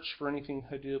Google search for anything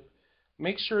Hadoop,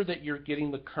 make sure that you're getting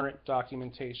the current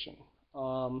documentation.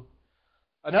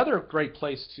 Another great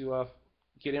place to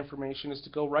get information is to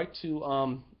go right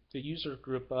to the user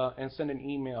group and send an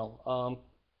email.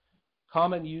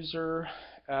 Common user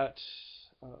at...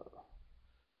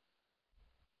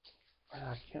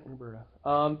 I can't remember.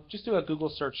 Just do a Google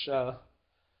search,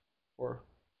 or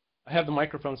I have the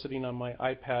microphone sitting on my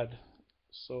iPad,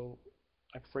 so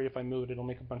I'm afraid if I move it, it'll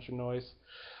make a bunch of noise.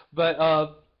 But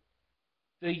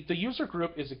the user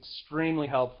group is extremely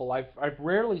helpful. I've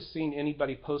rarely seen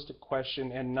anybody post a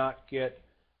question and not get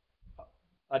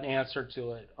an answer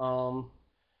to it.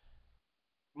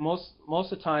 Most of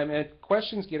the time, and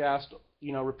questions get asked,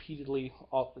 repeatedly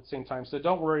all at the same time. So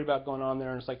don't worry about going on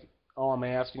there and it's like, oh, am I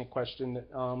asking a question that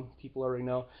people already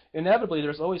know? Inevitably,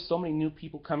 there's always so many new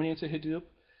people coming into Hadoop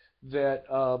that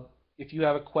if you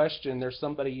have a question, there's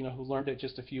somebody who learned it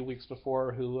just a few weeks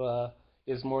before who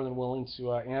is more than willing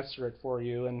to answer it for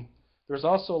you. And there's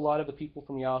also a lot of the people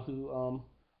from Yahoo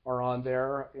are on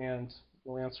there and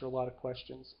will answer a lot of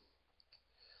questions.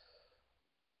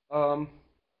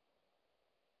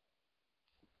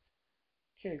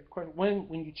 Okay,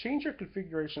 when you change your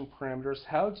configuration parameters,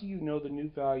 how do you know the new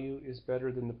value is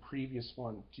better than the previous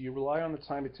one? Do you rely on the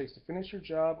time it takes to finish your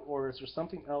job, or is there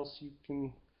something else you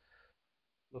can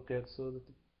look at so that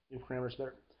the new parameter is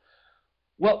better?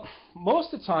 Well,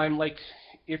 most of the time, like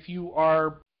if you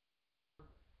are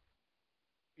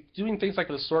doing things like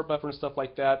the sort buffer and stuff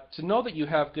like that, to know that you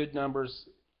have good numbers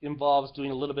involves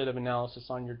doing a little bit of analysis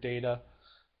on your data,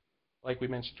 like we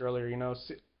mentioned earlier,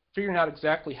 figuring out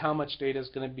exactly how much data is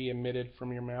going to be emitted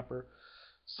from your mapper.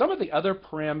 Some of the other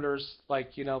parameters,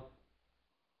 like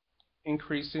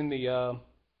increasing the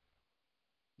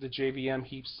JVM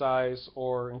heap size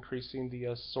or increasing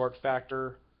the sort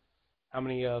factor, how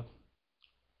many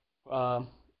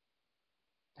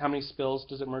spills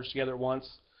does it merge together at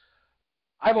once?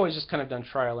 I've always just kind of done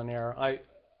trial and error.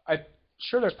 I'm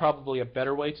sure there's probably a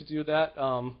better way to do that,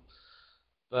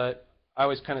 but I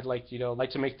always kind of like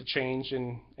to make the change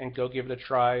and go give it a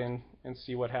try and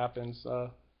see what happens.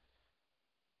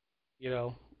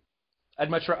 I'd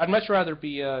much rather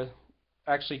be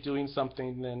actually doing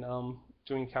something than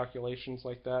doing calculations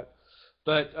like that.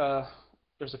 But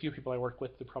there's a few people I work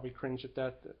with that probably cringe at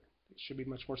that. That it should be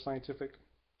much more scientific.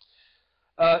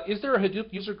 Is there a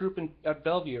Hadoop user group at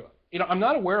Bellevue? I'm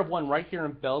not aware of one right here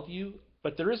in Bellevue,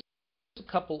 but there is a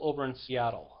couple over in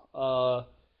Seattle.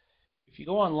 If you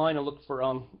go online and look for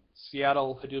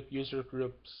Seattle Hadoop user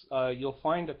groups, you'll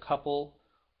find a couple.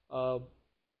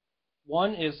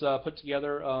 One is put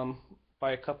together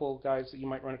by a couple of guys that you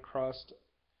might run across.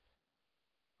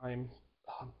 I'm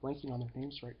blanking on their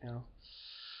names right now.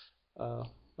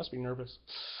 Must be nervous.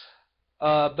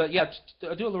 But yeah, do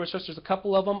a little research. There's a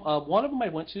couple of them. One of them I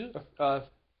went to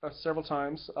several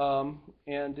times,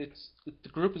 and the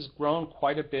group has grown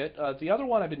quite a bit. The other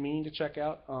one I've been meaning to check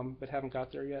out, but haven't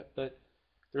got there yet. But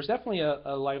there's definitely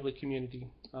a lively community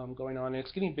going on, and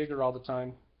it's getting bigger all the time.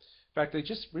 In fact, they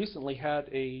just recently had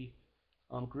a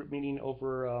group meeting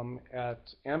over at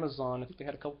Amazon. I think they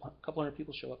had a couple hundred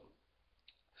people show up.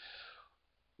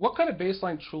 What kind of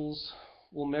baseline tools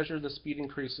will measure the speed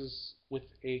increases with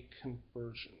a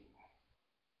conversion?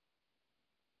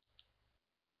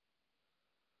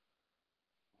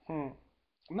 I'm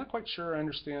not quite sure I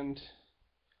understand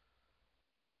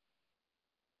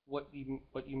what you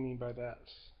mean by that.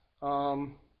 I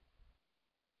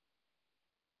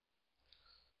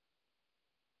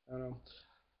don't know.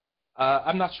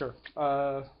 I'm not sure.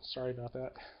 Sorry about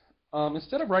that.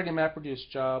 Instead of writing a MapReduce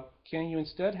job, can you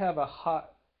instead have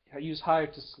use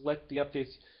Hive to select the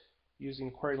updates using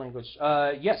query language?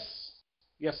 Yes.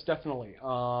 Yes, definitely.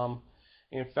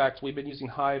 In fact, we've been using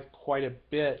Hive quite a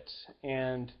bit,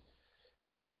 and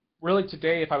really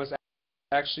today, if I was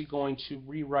actually going to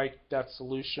rewrite that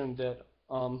solution that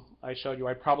I showed you,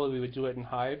 I probably would do it in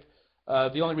Hive.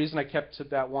 The only reason I kept to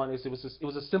that one is it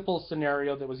was a simple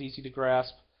scenario that was easy to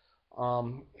grasp,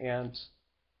 and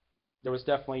there was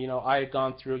definitely, I had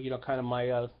gone through, kind of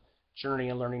my journey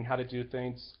in learning how to do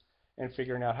things and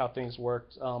figuring out how things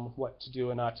worked, what to do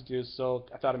and not to do. So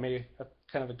I thought it made a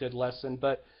kind of a good lesson.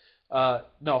 But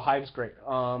no, Hive's great.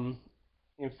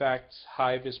 In fact,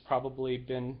 Hive has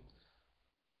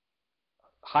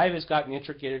gotten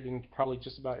integrated in probably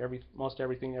just about most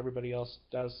everything everybody else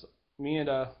does. Me and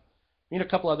a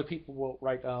couple other people will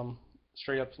write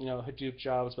straight up, Hadoop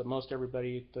jobs, but most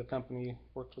everybody at the company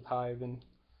works with Hive, and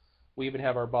we even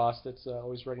have our boss that's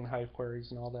always writing Hive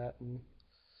queries and all that, and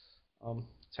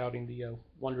touting the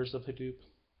wonders of Hadoop.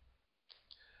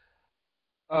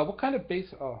 What kind of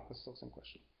base? Oh, that's still the same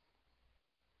question.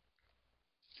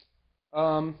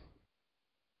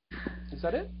 Is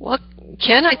that it? Well,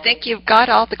 Ken, I think you've got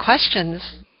all the questions.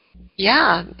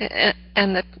 Yeah,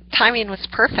 and the timing was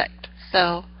perfect.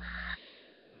 So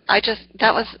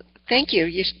thank you.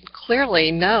 You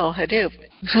clearly know Hadoop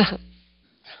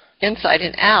inside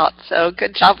and out. So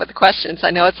good job with the questions.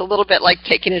 I know it's a little bit like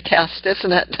taking a test,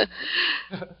 isn't it?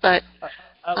 But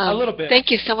a little bit.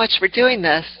 Thank you so much for doing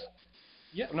this.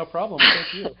 Yeah, no problem.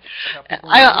 Thank you.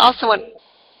 I also want.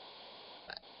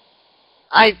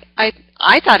 I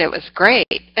thought it was great,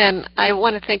 and I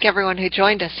want to thank everyone who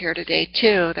joined us here today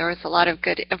too. There was a lot of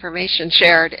good information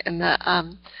shared in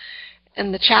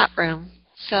the chat room,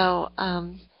 so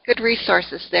good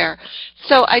resources there.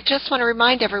 So I just want to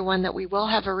remind everyone that we will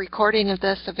have a recording of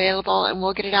this available, and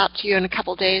we'll get it out to you in a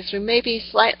couple days. We may be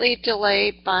slightly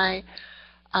delayed by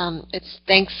it's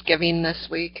Thanksgiving this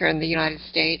week here in the United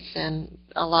States, and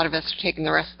a lot of us are taking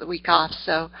the rest of the week off,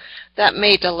 so that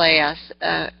may delay us.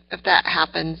 If that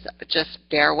happens, just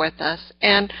bear with us.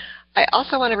 And I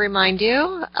also want to remind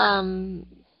you,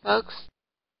 folks,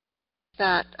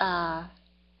 that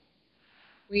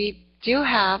we do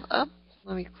have,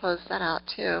 let me close that out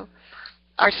too,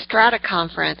 our Strata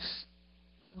conference,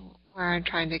 where I'm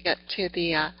trying to get to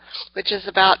the, which is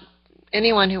about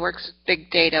anyone who works with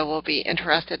big data will be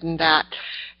interested in that.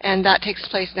 And that takes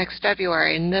place next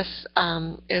February. And this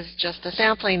is just a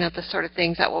sampling of the sort of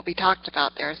things that will be talked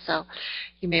about there. So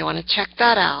you may want to check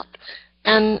that out.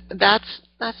 And that's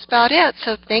about it.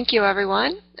 So thank you,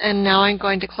 everyone. And now I'm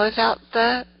going to close out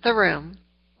the room.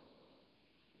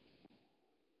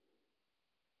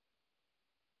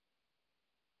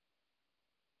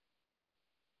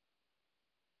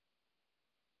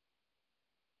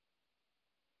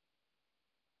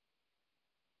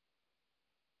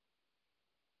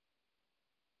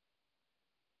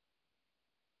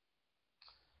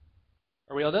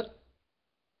 Are we all done?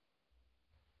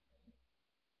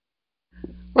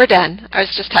 We're done. I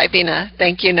was just typing a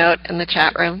thank you note in the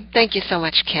chat room. Thank you so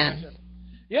much, Ken.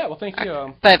 Yeah, well, thank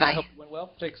you. Bye-bye. I hope it went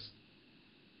well. Thanks.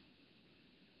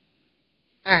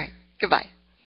 All right. Goodbye.